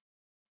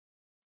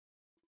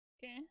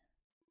 Okay.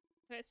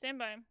 Okay, stand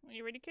by. Are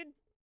you ready, kid?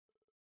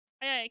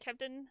 Aye aye,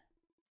 Captain.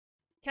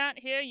 Can't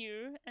hear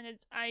you, and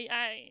it's aye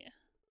aye.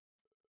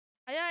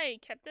 Aye aye,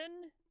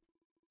 Captain.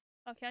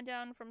 I'll count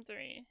down from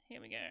 3.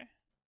 Here we go.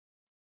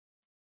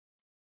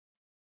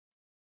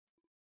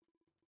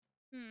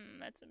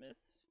 That's a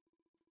miss.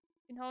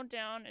 You can hold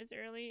down as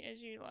early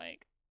as you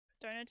like.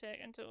 Don't attack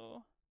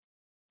until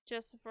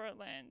just before it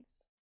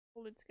lands.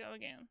 Well, let's go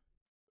again.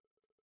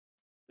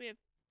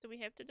 Do we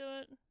have to do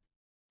it?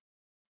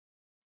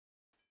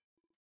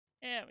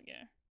 There we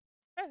go.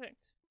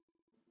 Perfect.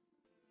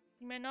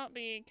 You may not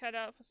be cut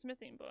out for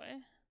smithing,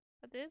 boy,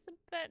 but there's a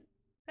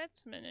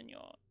batsman in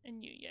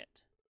you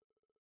yet.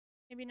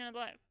 Maybe not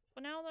alive.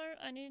 For now, though,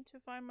 I need to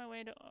find my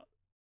way to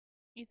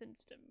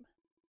Ethenston.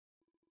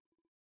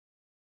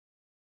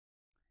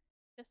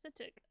 Just a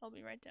tick. I'll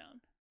be right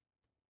down.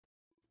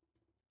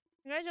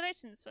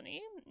 Congratulations,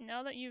 Sonny.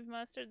 Now that you've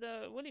mastered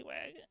the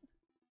Woolywag,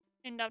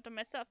 and after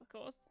myself, of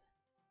course,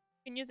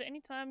 you can use it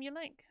anytime you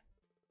like.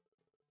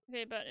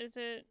 Okay, but is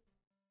it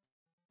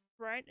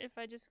right if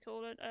I just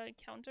call it a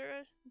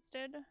counter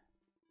instead?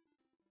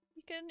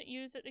 You can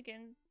use it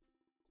against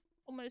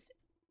almost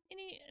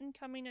any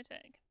incoming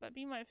attack, but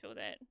be mindful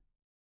that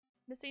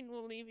missing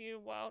will leave you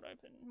wide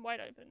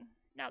open.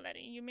 Now, laddie,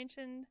 you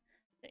mentioned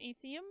the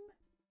Ethium.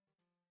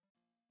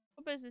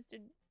 What business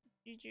did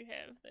you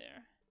have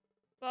there?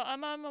 Well,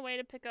 I'm on my way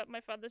to pick up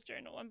my father's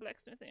journal on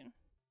blacksmithing.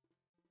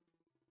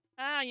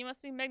 Ah, you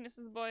must be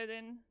Magnus's boy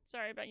then.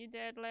 Sorry about your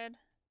dad, lad.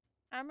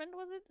 Armand,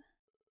 was it?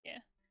 Yeah,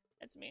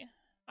 that's me.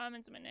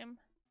 Armand's my name.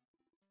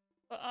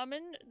 For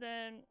Armand,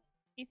 the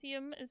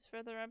Ethium is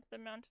further up the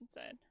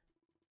mountainside.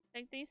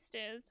 Take these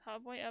stairs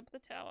halfway up the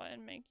tower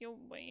and make your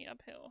way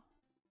uphill.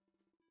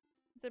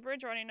 It's a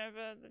bridge running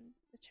over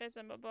the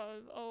chasm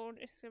above old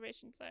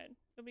excavation site.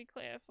 It'll be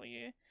clear for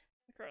you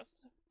to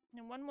cross.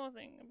 And one more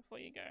thing before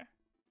you go.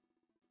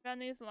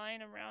 Found these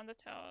lying around the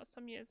tower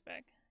some years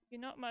back.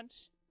 You're not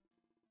much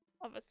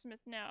of a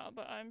smith now,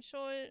 but I'm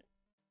sure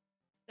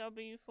they'll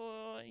be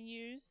for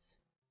use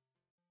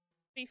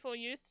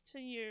to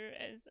you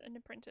as an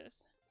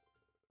apprentice.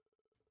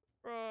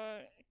 For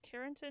a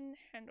Carrington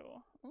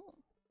handle. Ooh.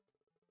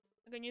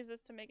 I can use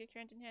this to make a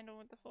Carrington handle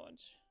with the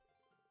forge.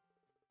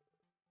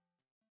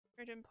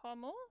 Carrington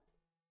pommel?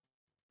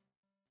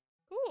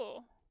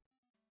 Cool.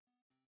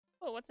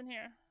 Oh, what's in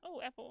here?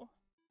 Oh, apple.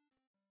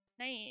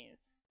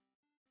 Nice.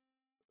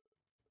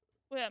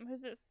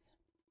 Who's this?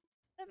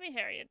 Let me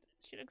Harriet.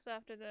 She looks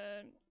after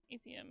the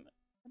Ethium.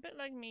 A bit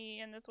like me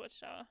and this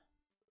watchtower.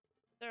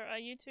 So are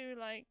you two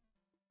like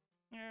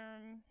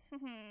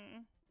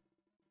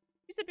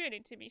she's a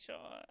beauty to be sure,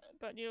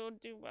 but you'll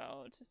do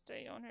well to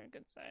stay on her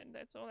good side.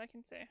 That's all I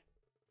can say.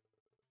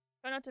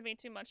 Try not to be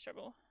too much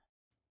trouble.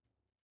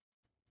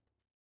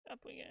 Up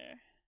we go.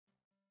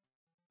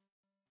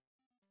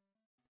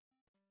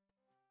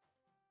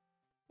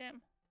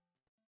 Damn.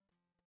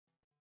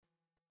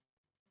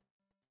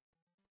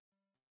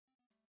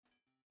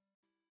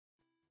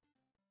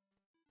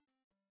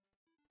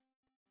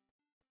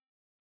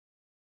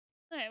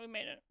 Okay, we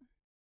made it.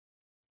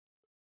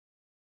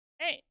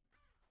 Hey!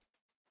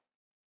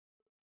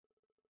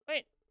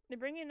 Wait, they're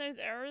bringing those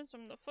arrows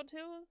from the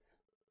foothills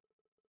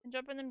and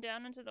dropping them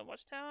down into the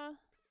watchtower?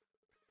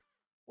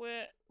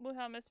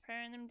 Wilhelm is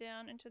parrying them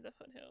down into the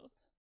foothills.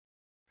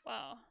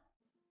 Wow.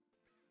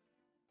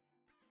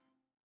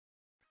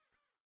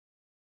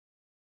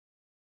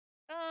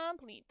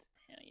 Complete.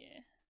 Hell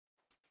yeah.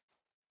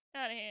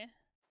 Out of here.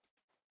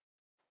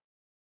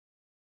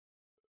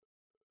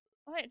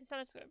 Oh hey, it's a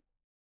telescope.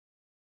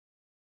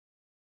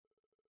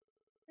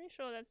 Pretty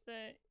sure that's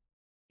the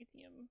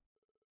Ethium.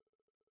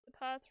 The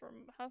path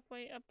from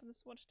halfway up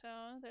this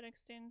watchtower that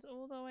extends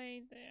all the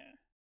way there.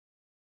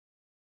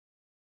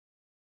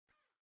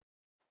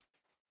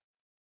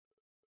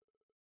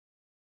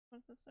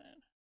 What's this say?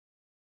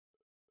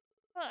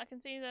 Oh, I can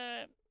see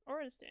the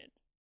Orenstead.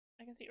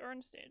 I can see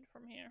Orenstead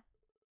from here.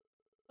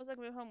 Looks like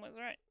Wilhelm was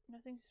right.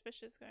 Nothing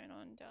suspicious going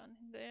on down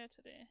there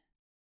today.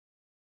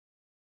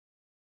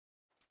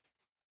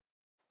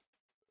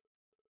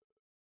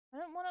 I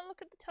don't want to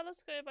look at the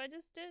telescope, I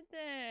just did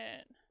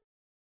that.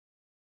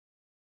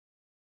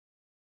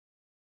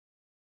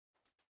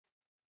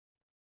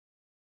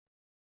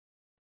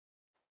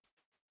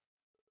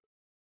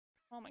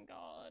 Oh my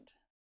god.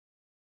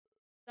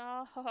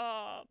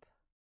 Stop.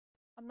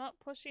 I'm not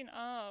pushing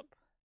up.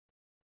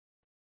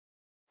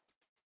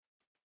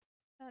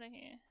 Out of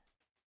here.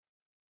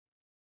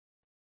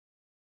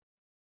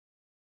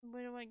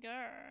 Where do I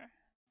go?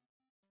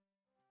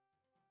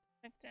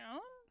 Back down?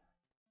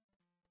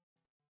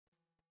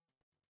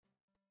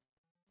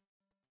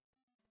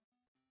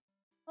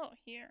 Oh,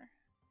 here.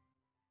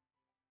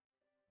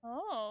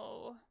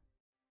 Oh.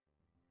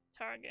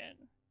 Target.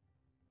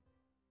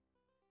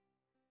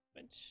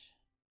 Which...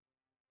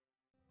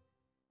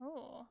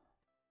 Oh.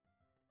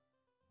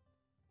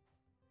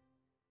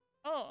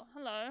 Oh,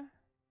 hello.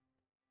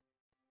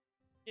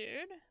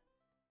 Dude?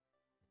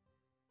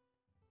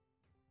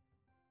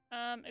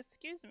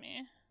 Excuse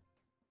me.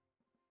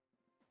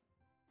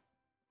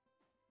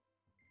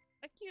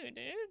 Fuck you,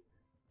 dude.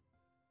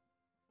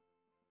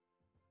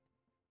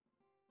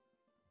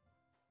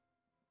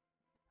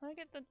 How do I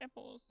get the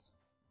apples?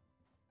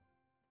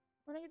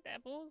 How do I get the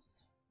apples?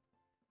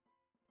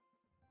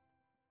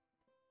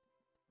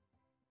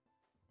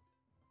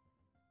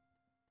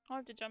 I'll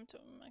have to jump to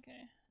him,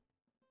 okay.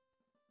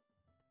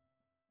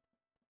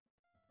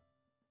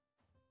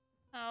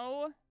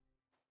 Oh.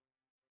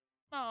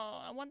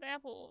 Oh, I want the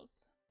apples.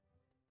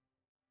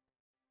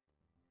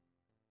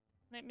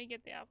 Let me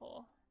get the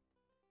apple.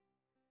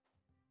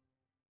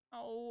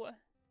 Oh.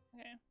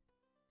 Okay.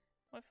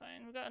 We're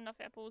fine. We got enough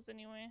apples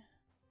anyway.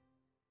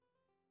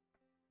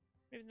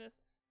 Maybe this.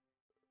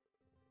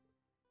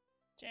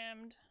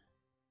 Jammed.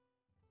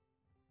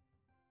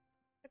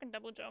 I can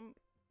double jump.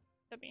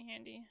 That'd be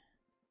handy.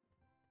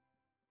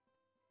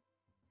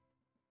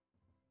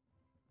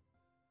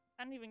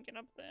 I can't even get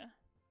up there.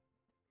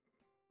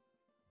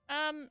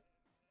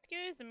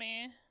 Excuse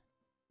me.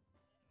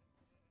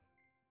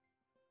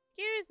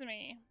 Excuse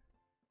me.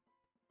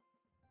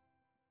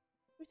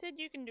 Who said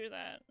you can do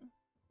that?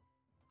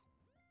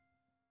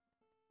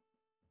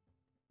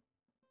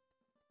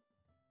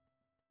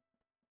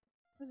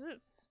 What's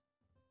this?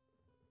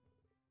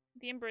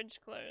 The bridge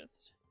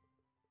closed.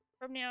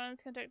 From now on,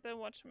 contact the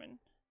watchman.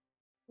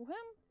 Whom?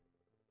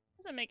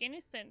 Doesn't make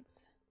any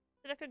sense.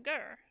 That I could go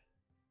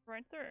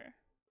right through.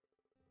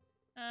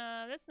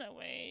 There's no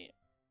way.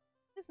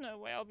 There's no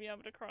way I'll be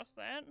able to cross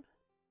that.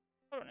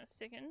 Hold on a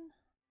second.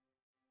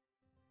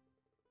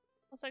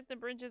 Looks like the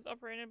bridge is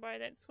operated by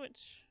that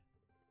switch.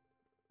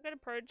 I got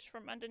approached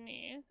from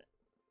underneath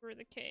through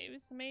the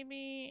caves.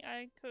 Maybe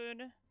I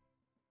could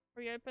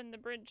reopen the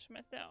bridge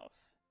myself.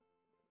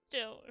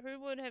 Still, who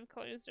would have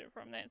closed it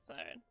from that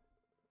side?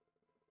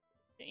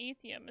 The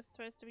Ethium is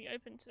supposed to be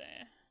open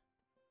today.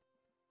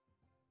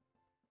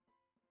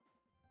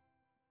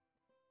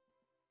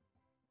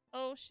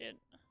 Oh shit.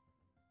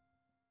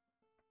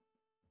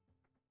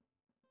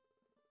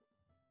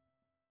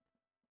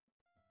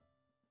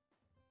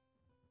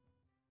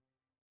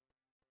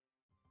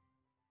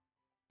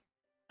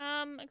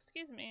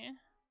 Excuse me.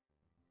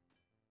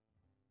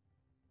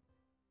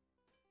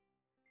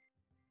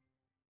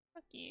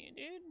 Fuck you,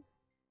 dude.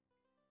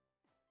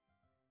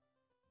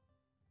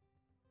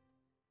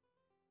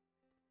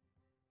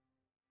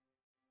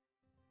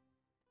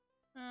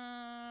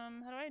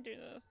 How do I do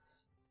this?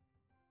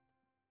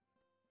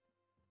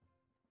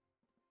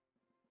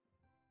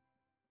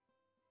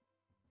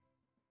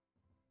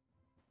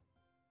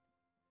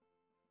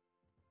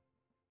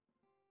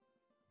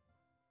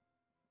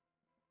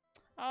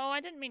 Oh,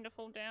 I didn't mean to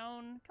fall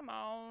down. Come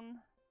on.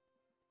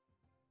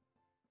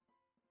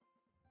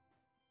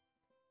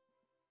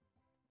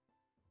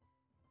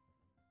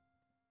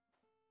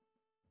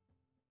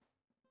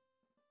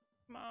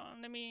 Come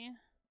on, let me...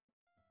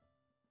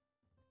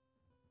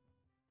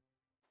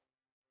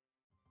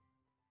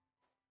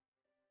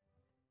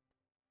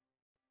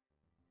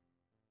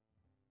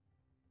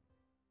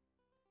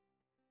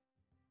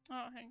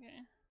 Oh,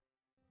 okay.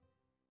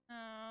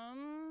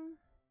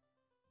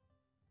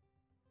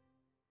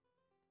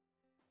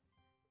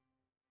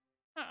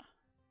 Huh.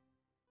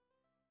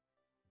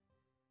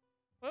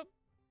 Whoop.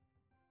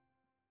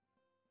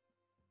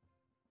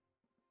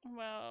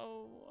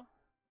 Well...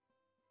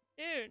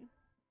 Dude.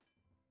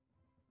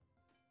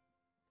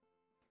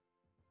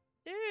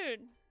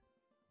 Dude.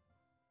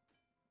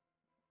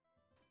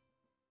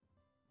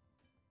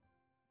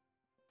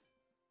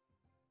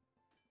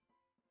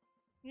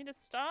 You need to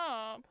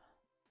stop.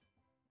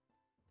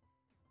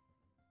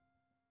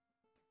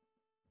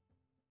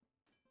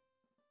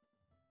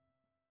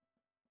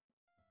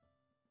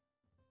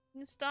 You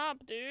need to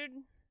stop, dude.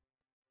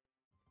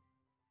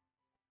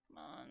 Come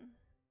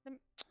on.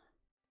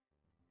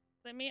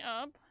 Let me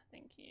up.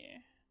 Thank you.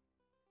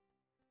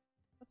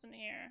 What's in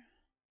here?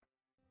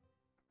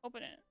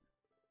 Open it.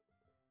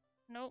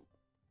 Nope.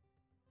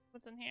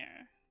 What's in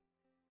here?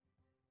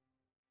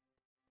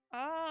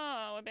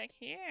 Oh, we're back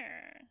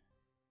here.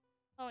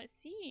 Oh, I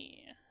see.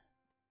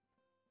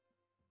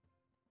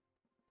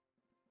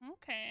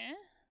 Okay.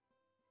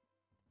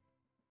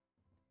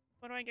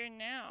 Where do I go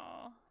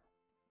now?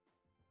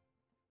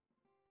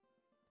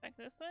 Back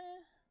this way?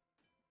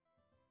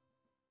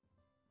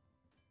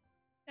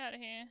 Get out of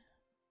here.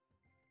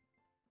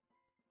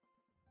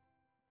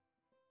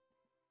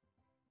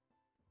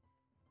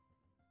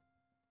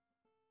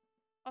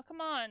 Oh, come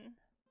on.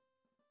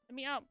 Let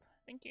me up.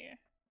 Thank you.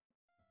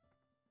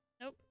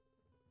 Nope.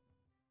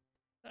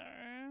 So...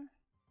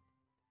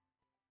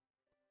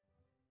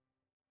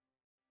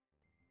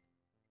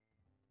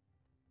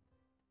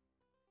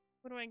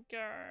 where do I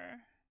go?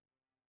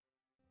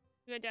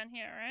 Go down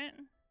here, right?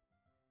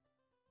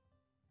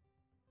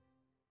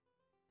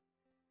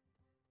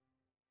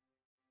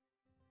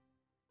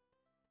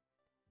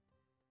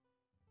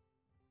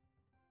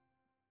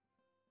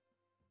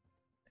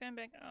 It's going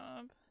back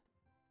up.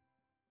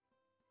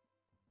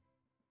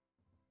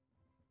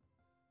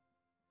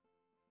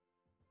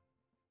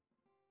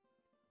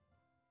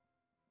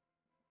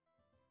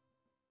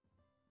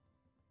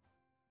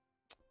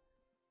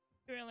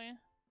 Really?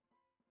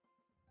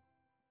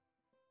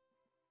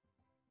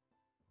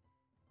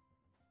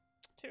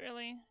 Too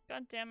early.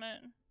 God damn it.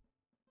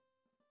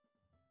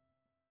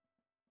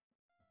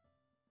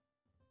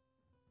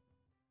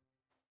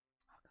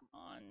 Oh, come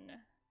on.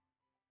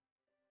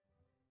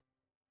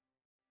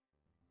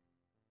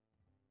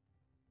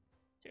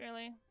 Too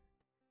early.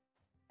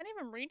 I didn't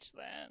even reach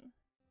that.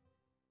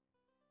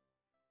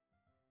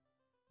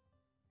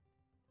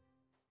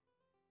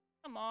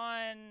 Come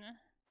on.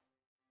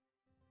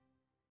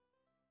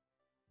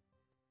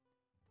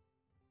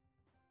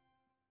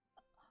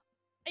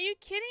 Are you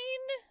kidding?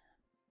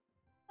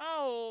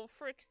 Oh,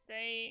 frick's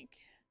sake.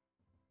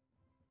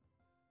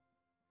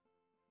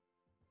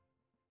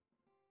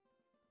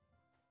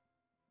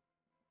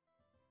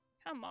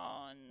 Come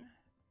on.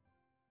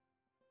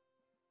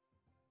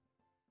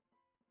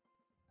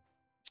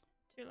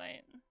 Too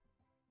late.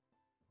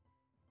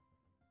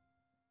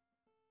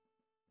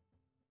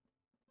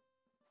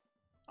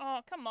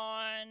 Oh, come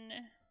on.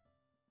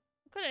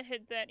 I could have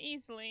hit that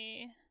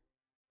easily.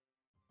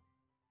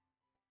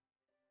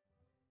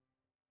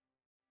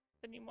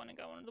 Didn't even want to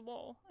go into the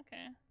wall.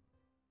 Okay.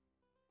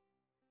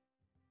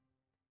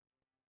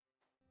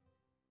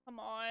 Come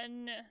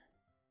on.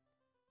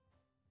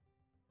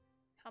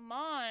 Come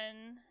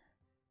on.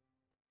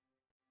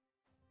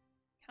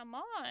 Come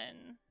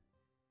on.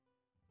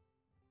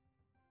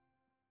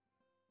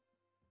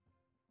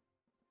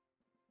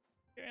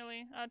 Too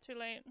early. Too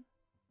late.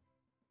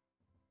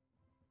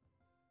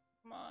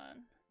 Come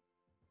on.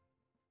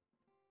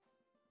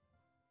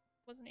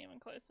 Wasn't even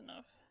close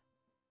enough.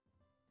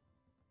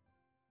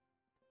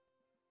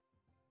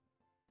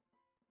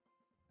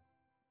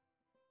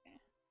 Okay.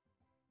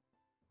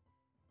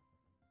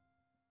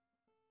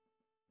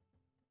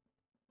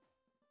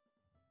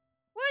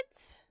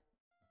 What?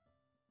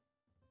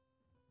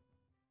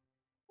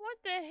 What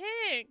the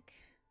heck?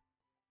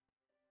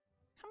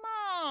 Come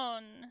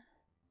on.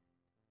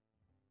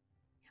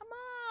 Come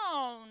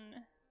on.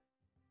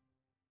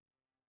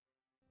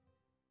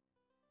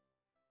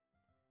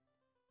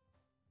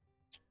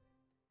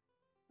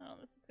 Oh,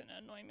 this is gonna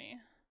annoy me.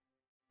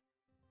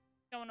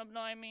 Don't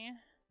annoy me.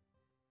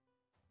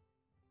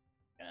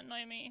 It's gonna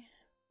annoy me.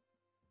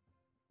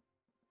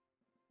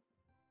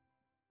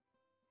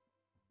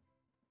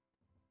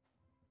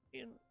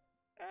 Too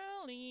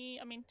early.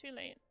 I mean, too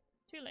late.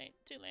 Too late.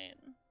 Too late.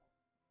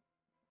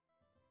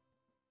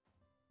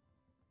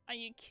 Are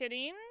you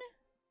kidding?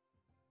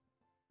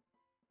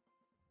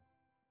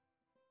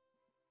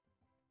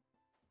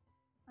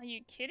 Are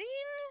you kidding?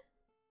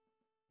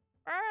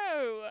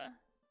 Bro!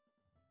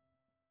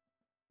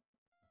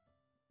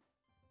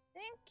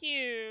 Thank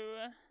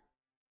you.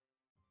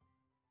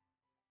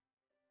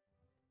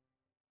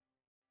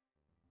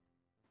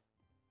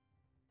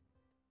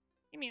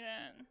 Give me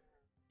that.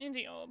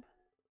 Ninja orb.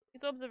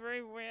 These orbs are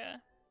very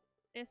rare.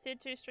 They're said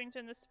to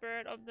strengthen the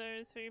spirit of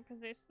those who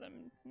possess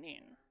them.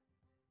 Nin.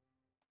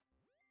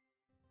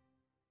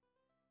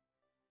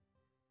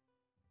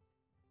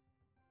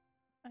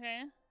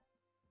 Okay.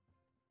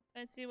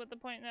 Let's see what the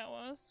point that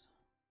was.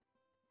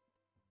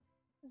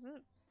 What is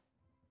this?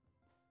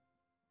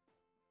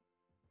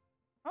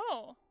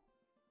 Oh!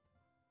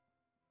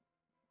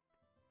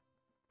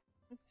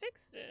 We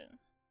fixed it.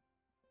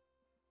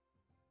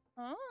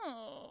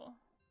 Oh.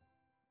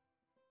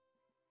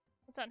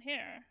 What's on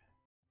here?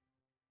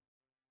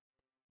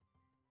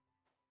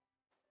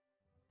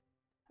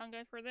 Can't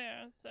go for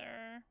there, so...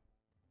 I'm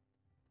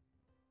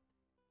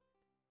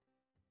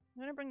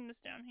gonna bring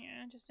this down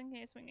here, just in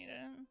case we need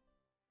it.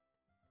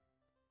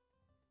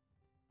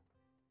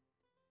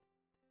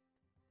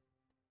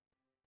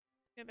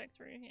 Go back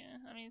through here.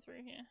 I mean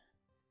through here.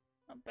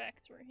 Not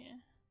back through here.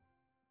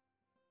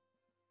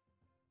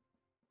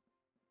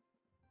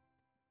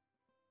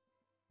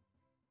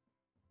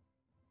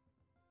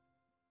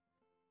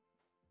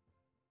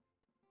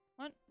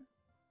 What?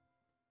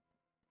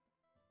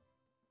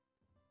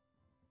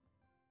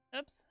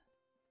 Oops.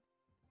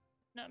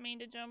 Not mean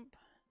to jump.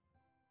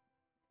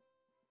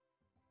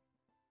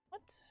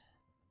 What?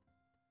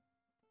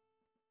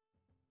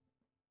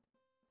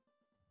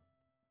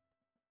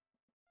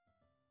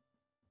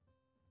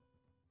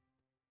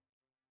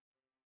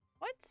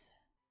 What?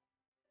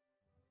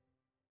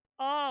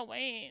 Oh,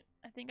 wait.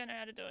 I think I know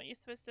how to do it. You're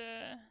supposed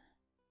to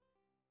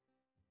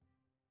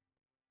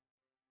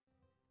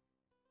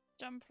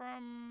jump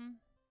from...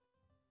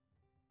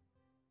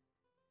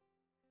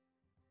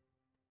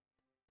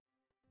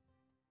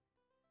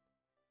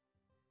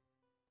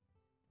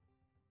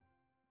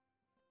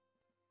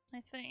 I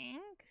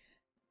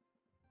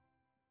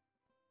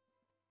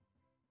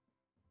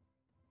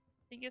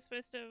think you're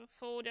supposed to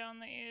fall down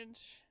the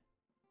edge.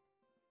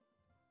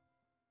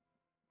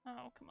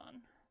 Oh, come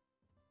on.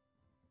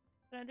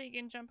 I don't think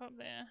you can jump up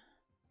there.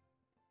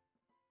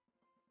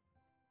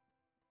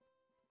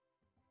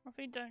 Or if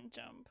we don't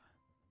jump.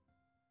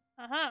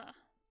 Aha!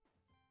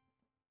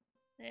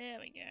 There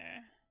we go.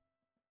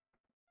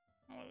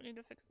 Oh, we need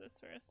to fix this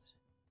first.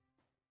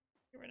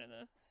 Get rid of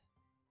this.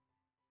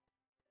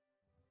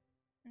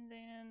 And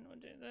then we'll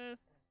do this.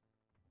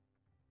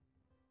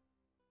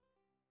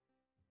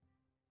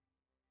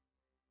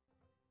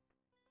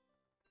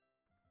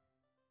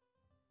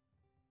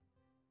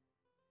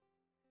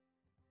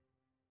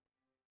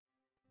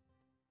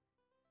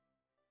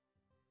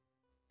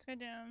 Let's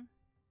go down.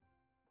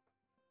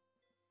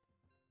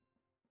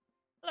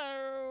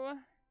 Hello!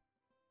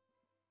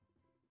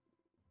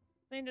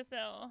 We need to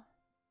sell.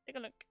 Take a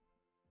look.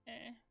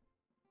 Eh.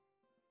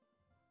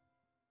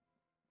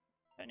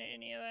 Don't need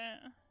any of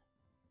that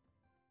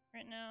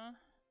right now.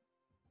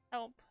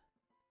 Help.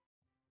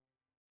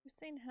 We've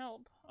seen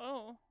help.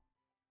 Oh.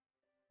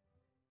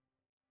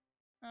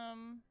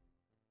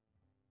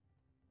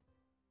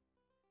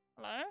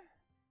 Hello?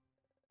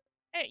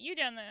 Hey, you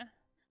down there.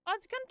 Oh,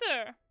 it's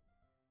Gunther!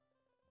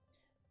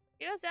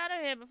 Get us out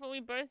of here before we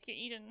both get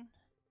eaten.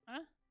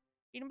 Huh?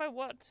 Eaten by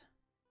what?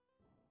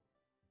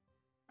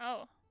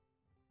 Oh.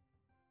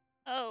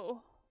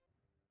 Oh.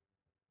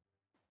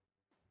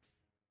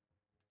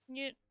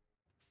 You...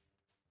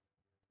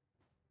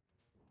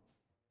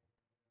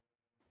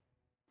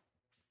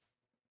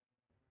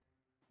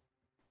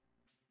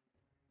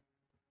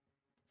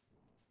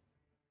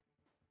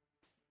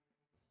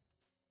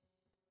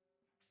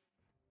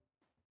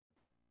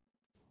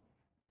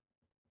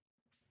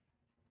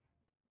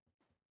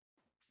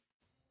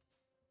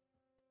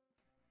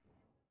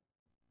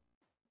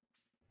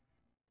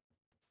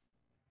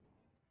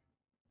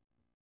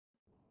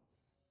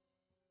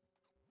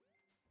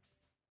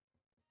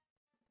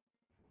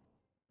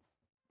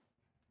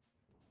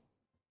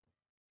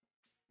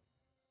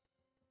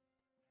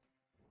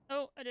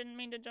 Oh, I didn't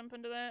mean to jump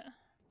into that.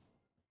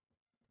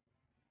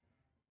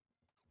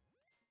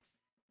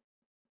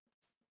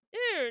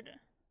 Dude!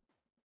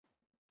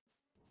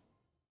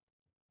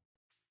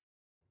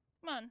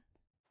 Come on.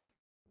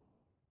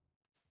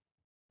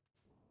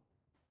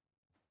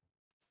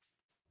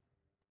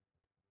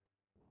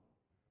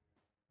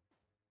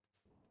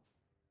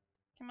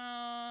 Come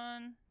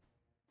on.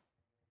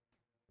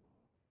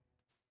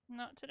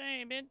 Not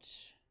today,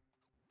 bitch.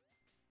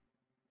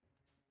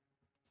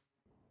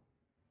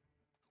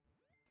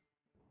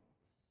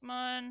 Come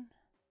on.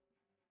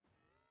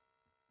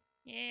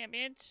 Yeah,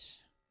 bitch.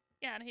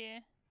 Get out of here.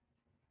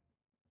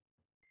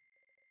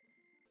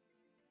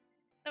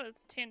 That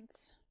was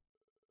tense.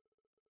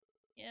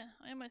 Yeah,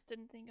 I almost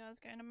didn't think I was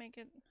going to make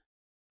it.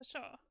 For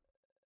sure.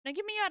 Now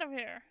get me out of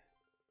here!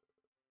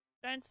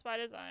 Giant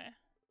spider's eye.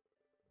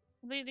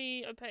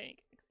 Completely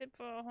opaque, except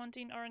for a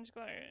haunting orange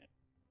glow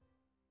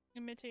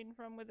emitting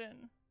from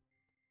within.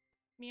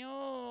 Give me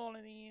all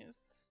of these.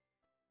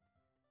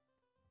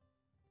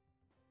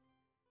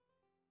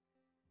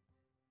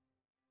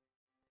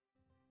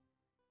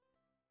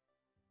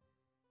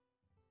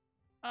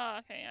 Oh,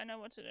 okay, I know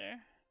what to do.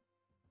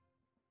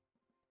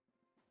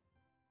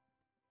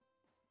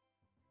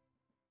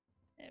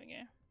 There we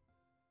go.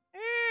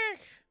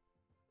 Eric!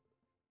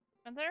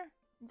 Gunther?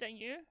 Is that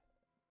you?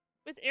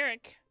 Where's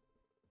Eric?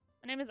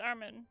 My name is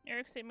Armin.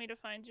 Eric sent me to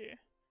find you.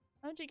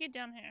 How did you get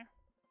down here?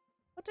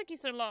 What took you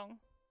so long? You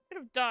could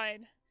have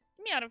died.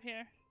 Get me out of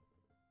here.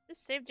 This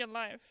saved your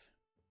life.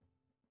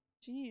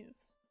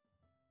 Jeez.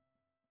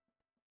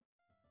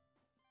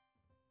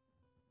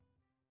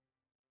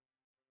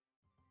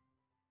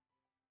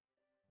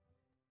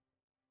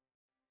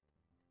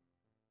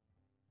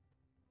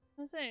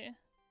 Let's see.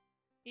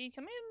 Can you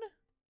come in?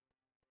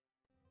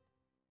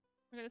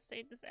 I'm gonna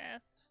save this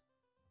ass.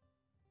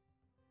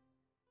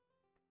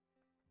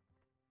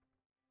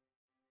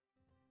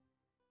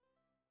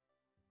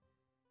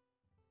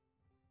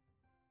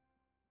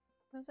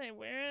 Let's say,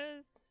 where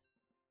is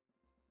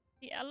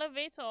the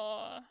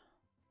elevator?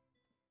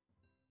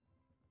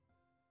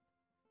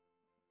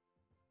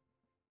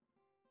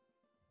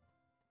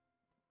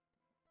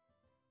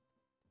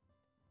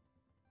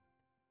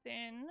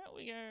 Then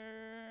we go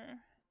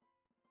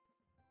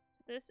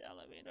to this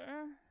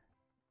elevator.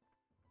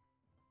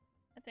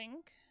 I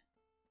think.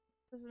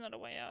 This is not a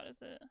way out,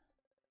 is it?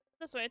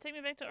 This way, take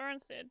me back to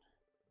Arnstead.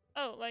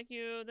 Oh, like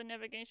you, the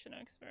navigation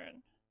expert.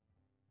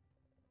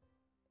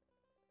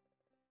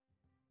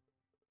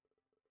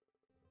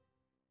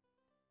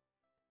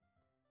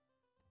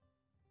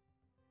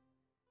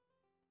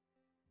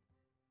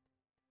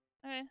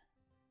 Okay.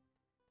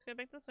 Let's go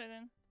back this way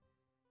then.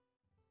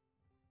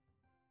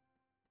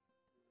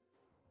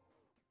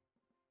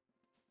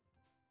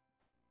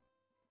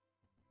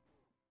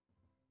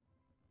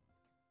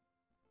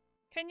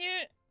 Can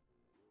you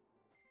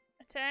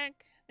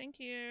attack? Thank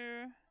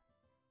you.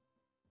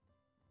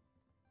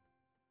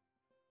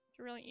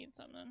 To really eat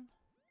something.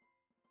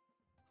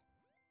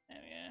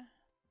 There we go.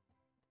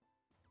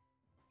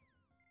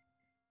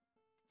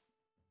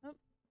 Oh,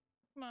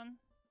 come on.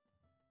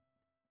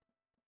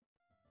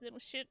 Little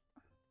shit.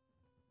 I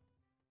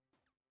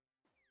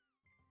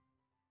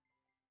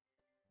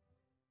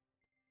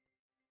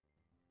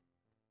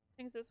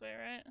think it's this way,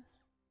 right?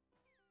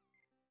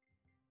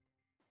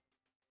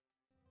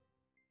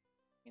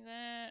 Give me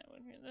that, we'll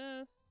do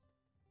this.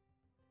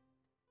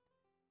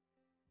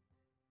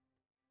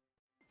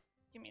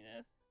 Give me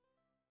this.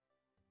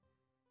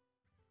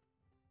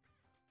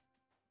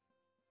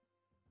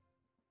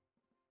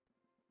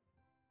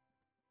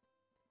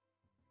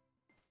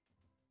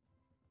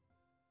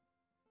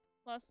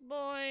 Lost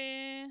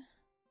boy.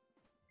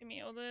 Give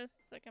me all this.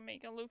 I can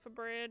make a loaf of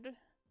bread.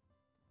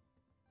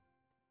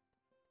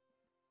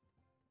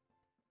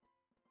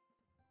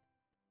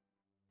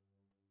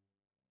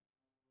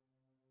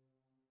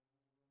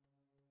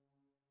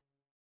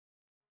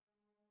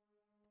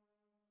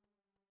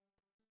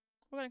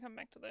 We're gonna come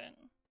back to that.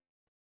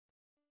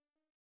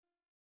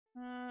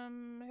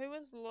 Who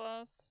was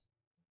lost?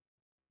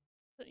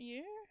 Is it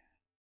you?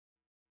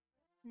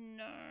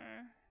 No.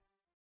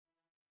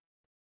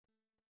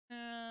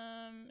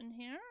 In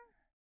here?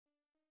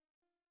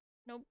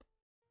 Nope.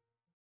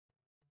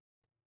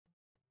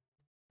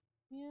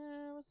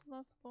 Yeah, what's the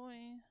lost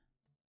boy?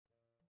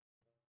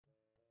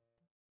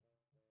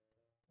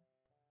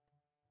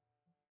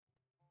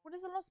 Where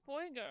does the lost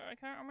boy go? I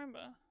can't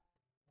remember.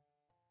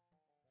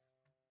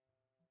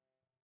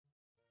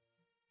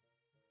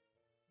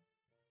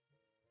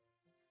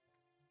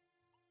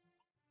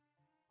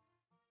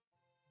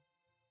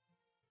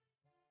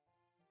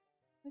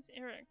 Where's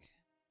Eric?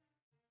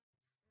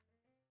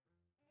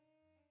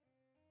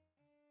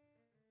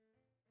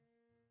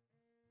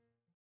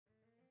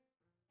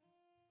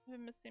 I have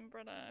a missing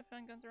brother. I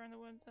found guns around the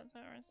woods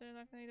outside Arnstead.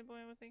 Luckily the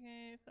boy was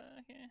okay.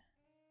 Okay.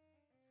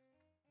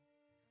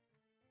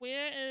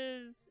 Where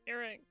is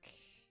Eric?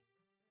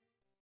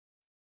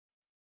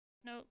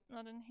 Nope,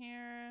 not in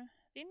here.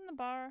 Is he in the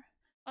bar?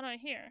 Oh no,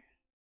 here.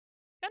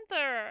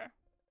 Gunther!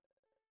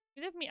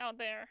 You left me out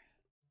there.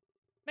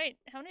 Mate,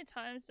 how many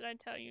times did I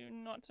tell you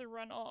not to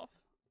run off?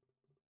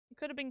 You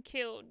could have been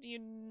killed, you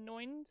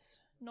noins?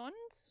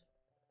 Nons?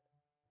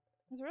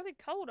 It's really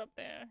cold up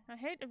there. I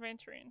hate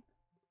adventuring.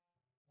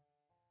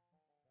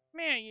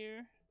 Come here, you.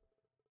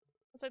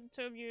 Looks like the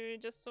two of you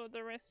just saw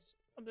the rest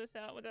of this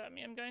out without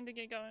me. I'm going to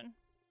get going.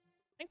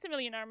 Thanks a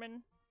million,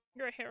 Armin.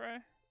 You're a hero.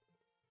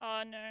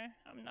 Oh no,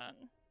 I'm not.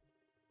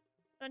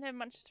 I don't have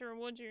much to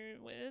reward you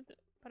with,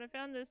 but I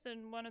found this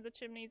in one of the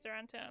chimneys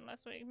around town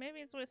last week. Maybe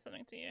it's worth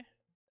something to you.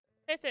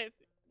 Stay safe,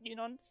 you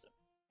nonce.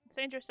 It's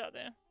dangerous out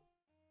there.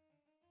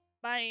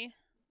 Bye.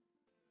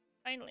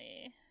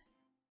 Finally.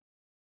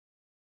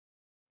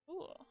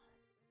 Ooh.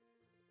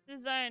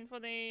 Design for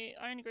the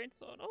Iron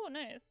Greatsword. Oh,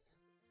 nice.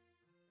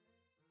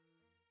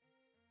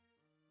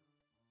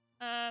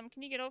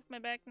 Can you get off my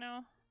back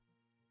now?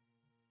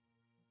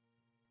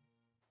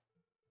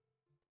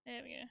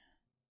 There we go.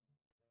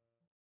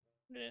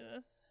 Do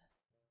this.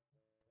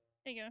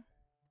 There you go.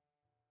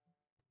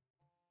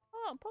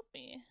 Oh,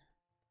 puppy.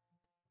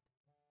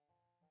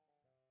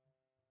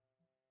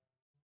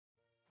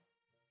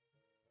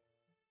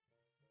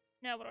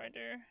 Now what do I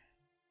do?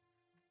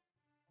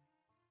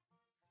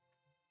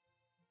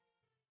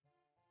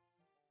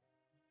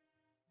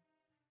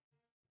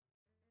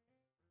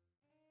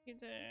 You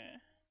do.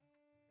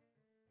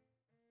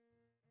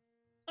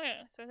 Oh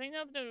yeah, so I think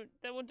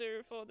that will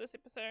do for this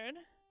episode.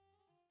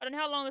 I don't know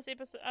how long this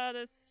episode,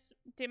 this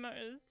demo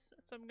is,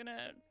 so I'm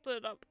gonna split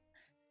it up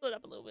a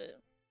little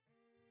bit.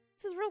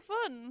 This is real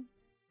fun.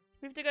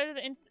 We have to go to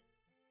the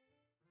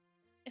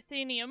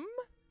Athenium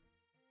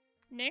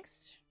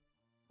next.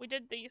 We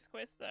did these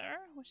quests there,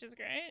 which is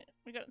great.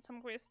 We got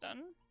some quests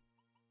done.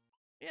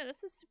 Yeah,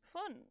 this is super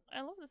fun.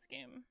 I love this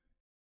game.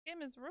 This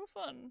game is real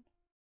fun.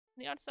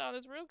 The art style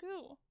is real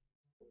cool.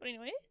 But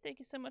anyway, thank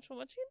you so much for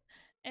watching,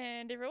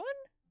 and everyone,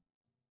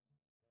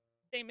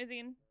 stay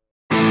amazing.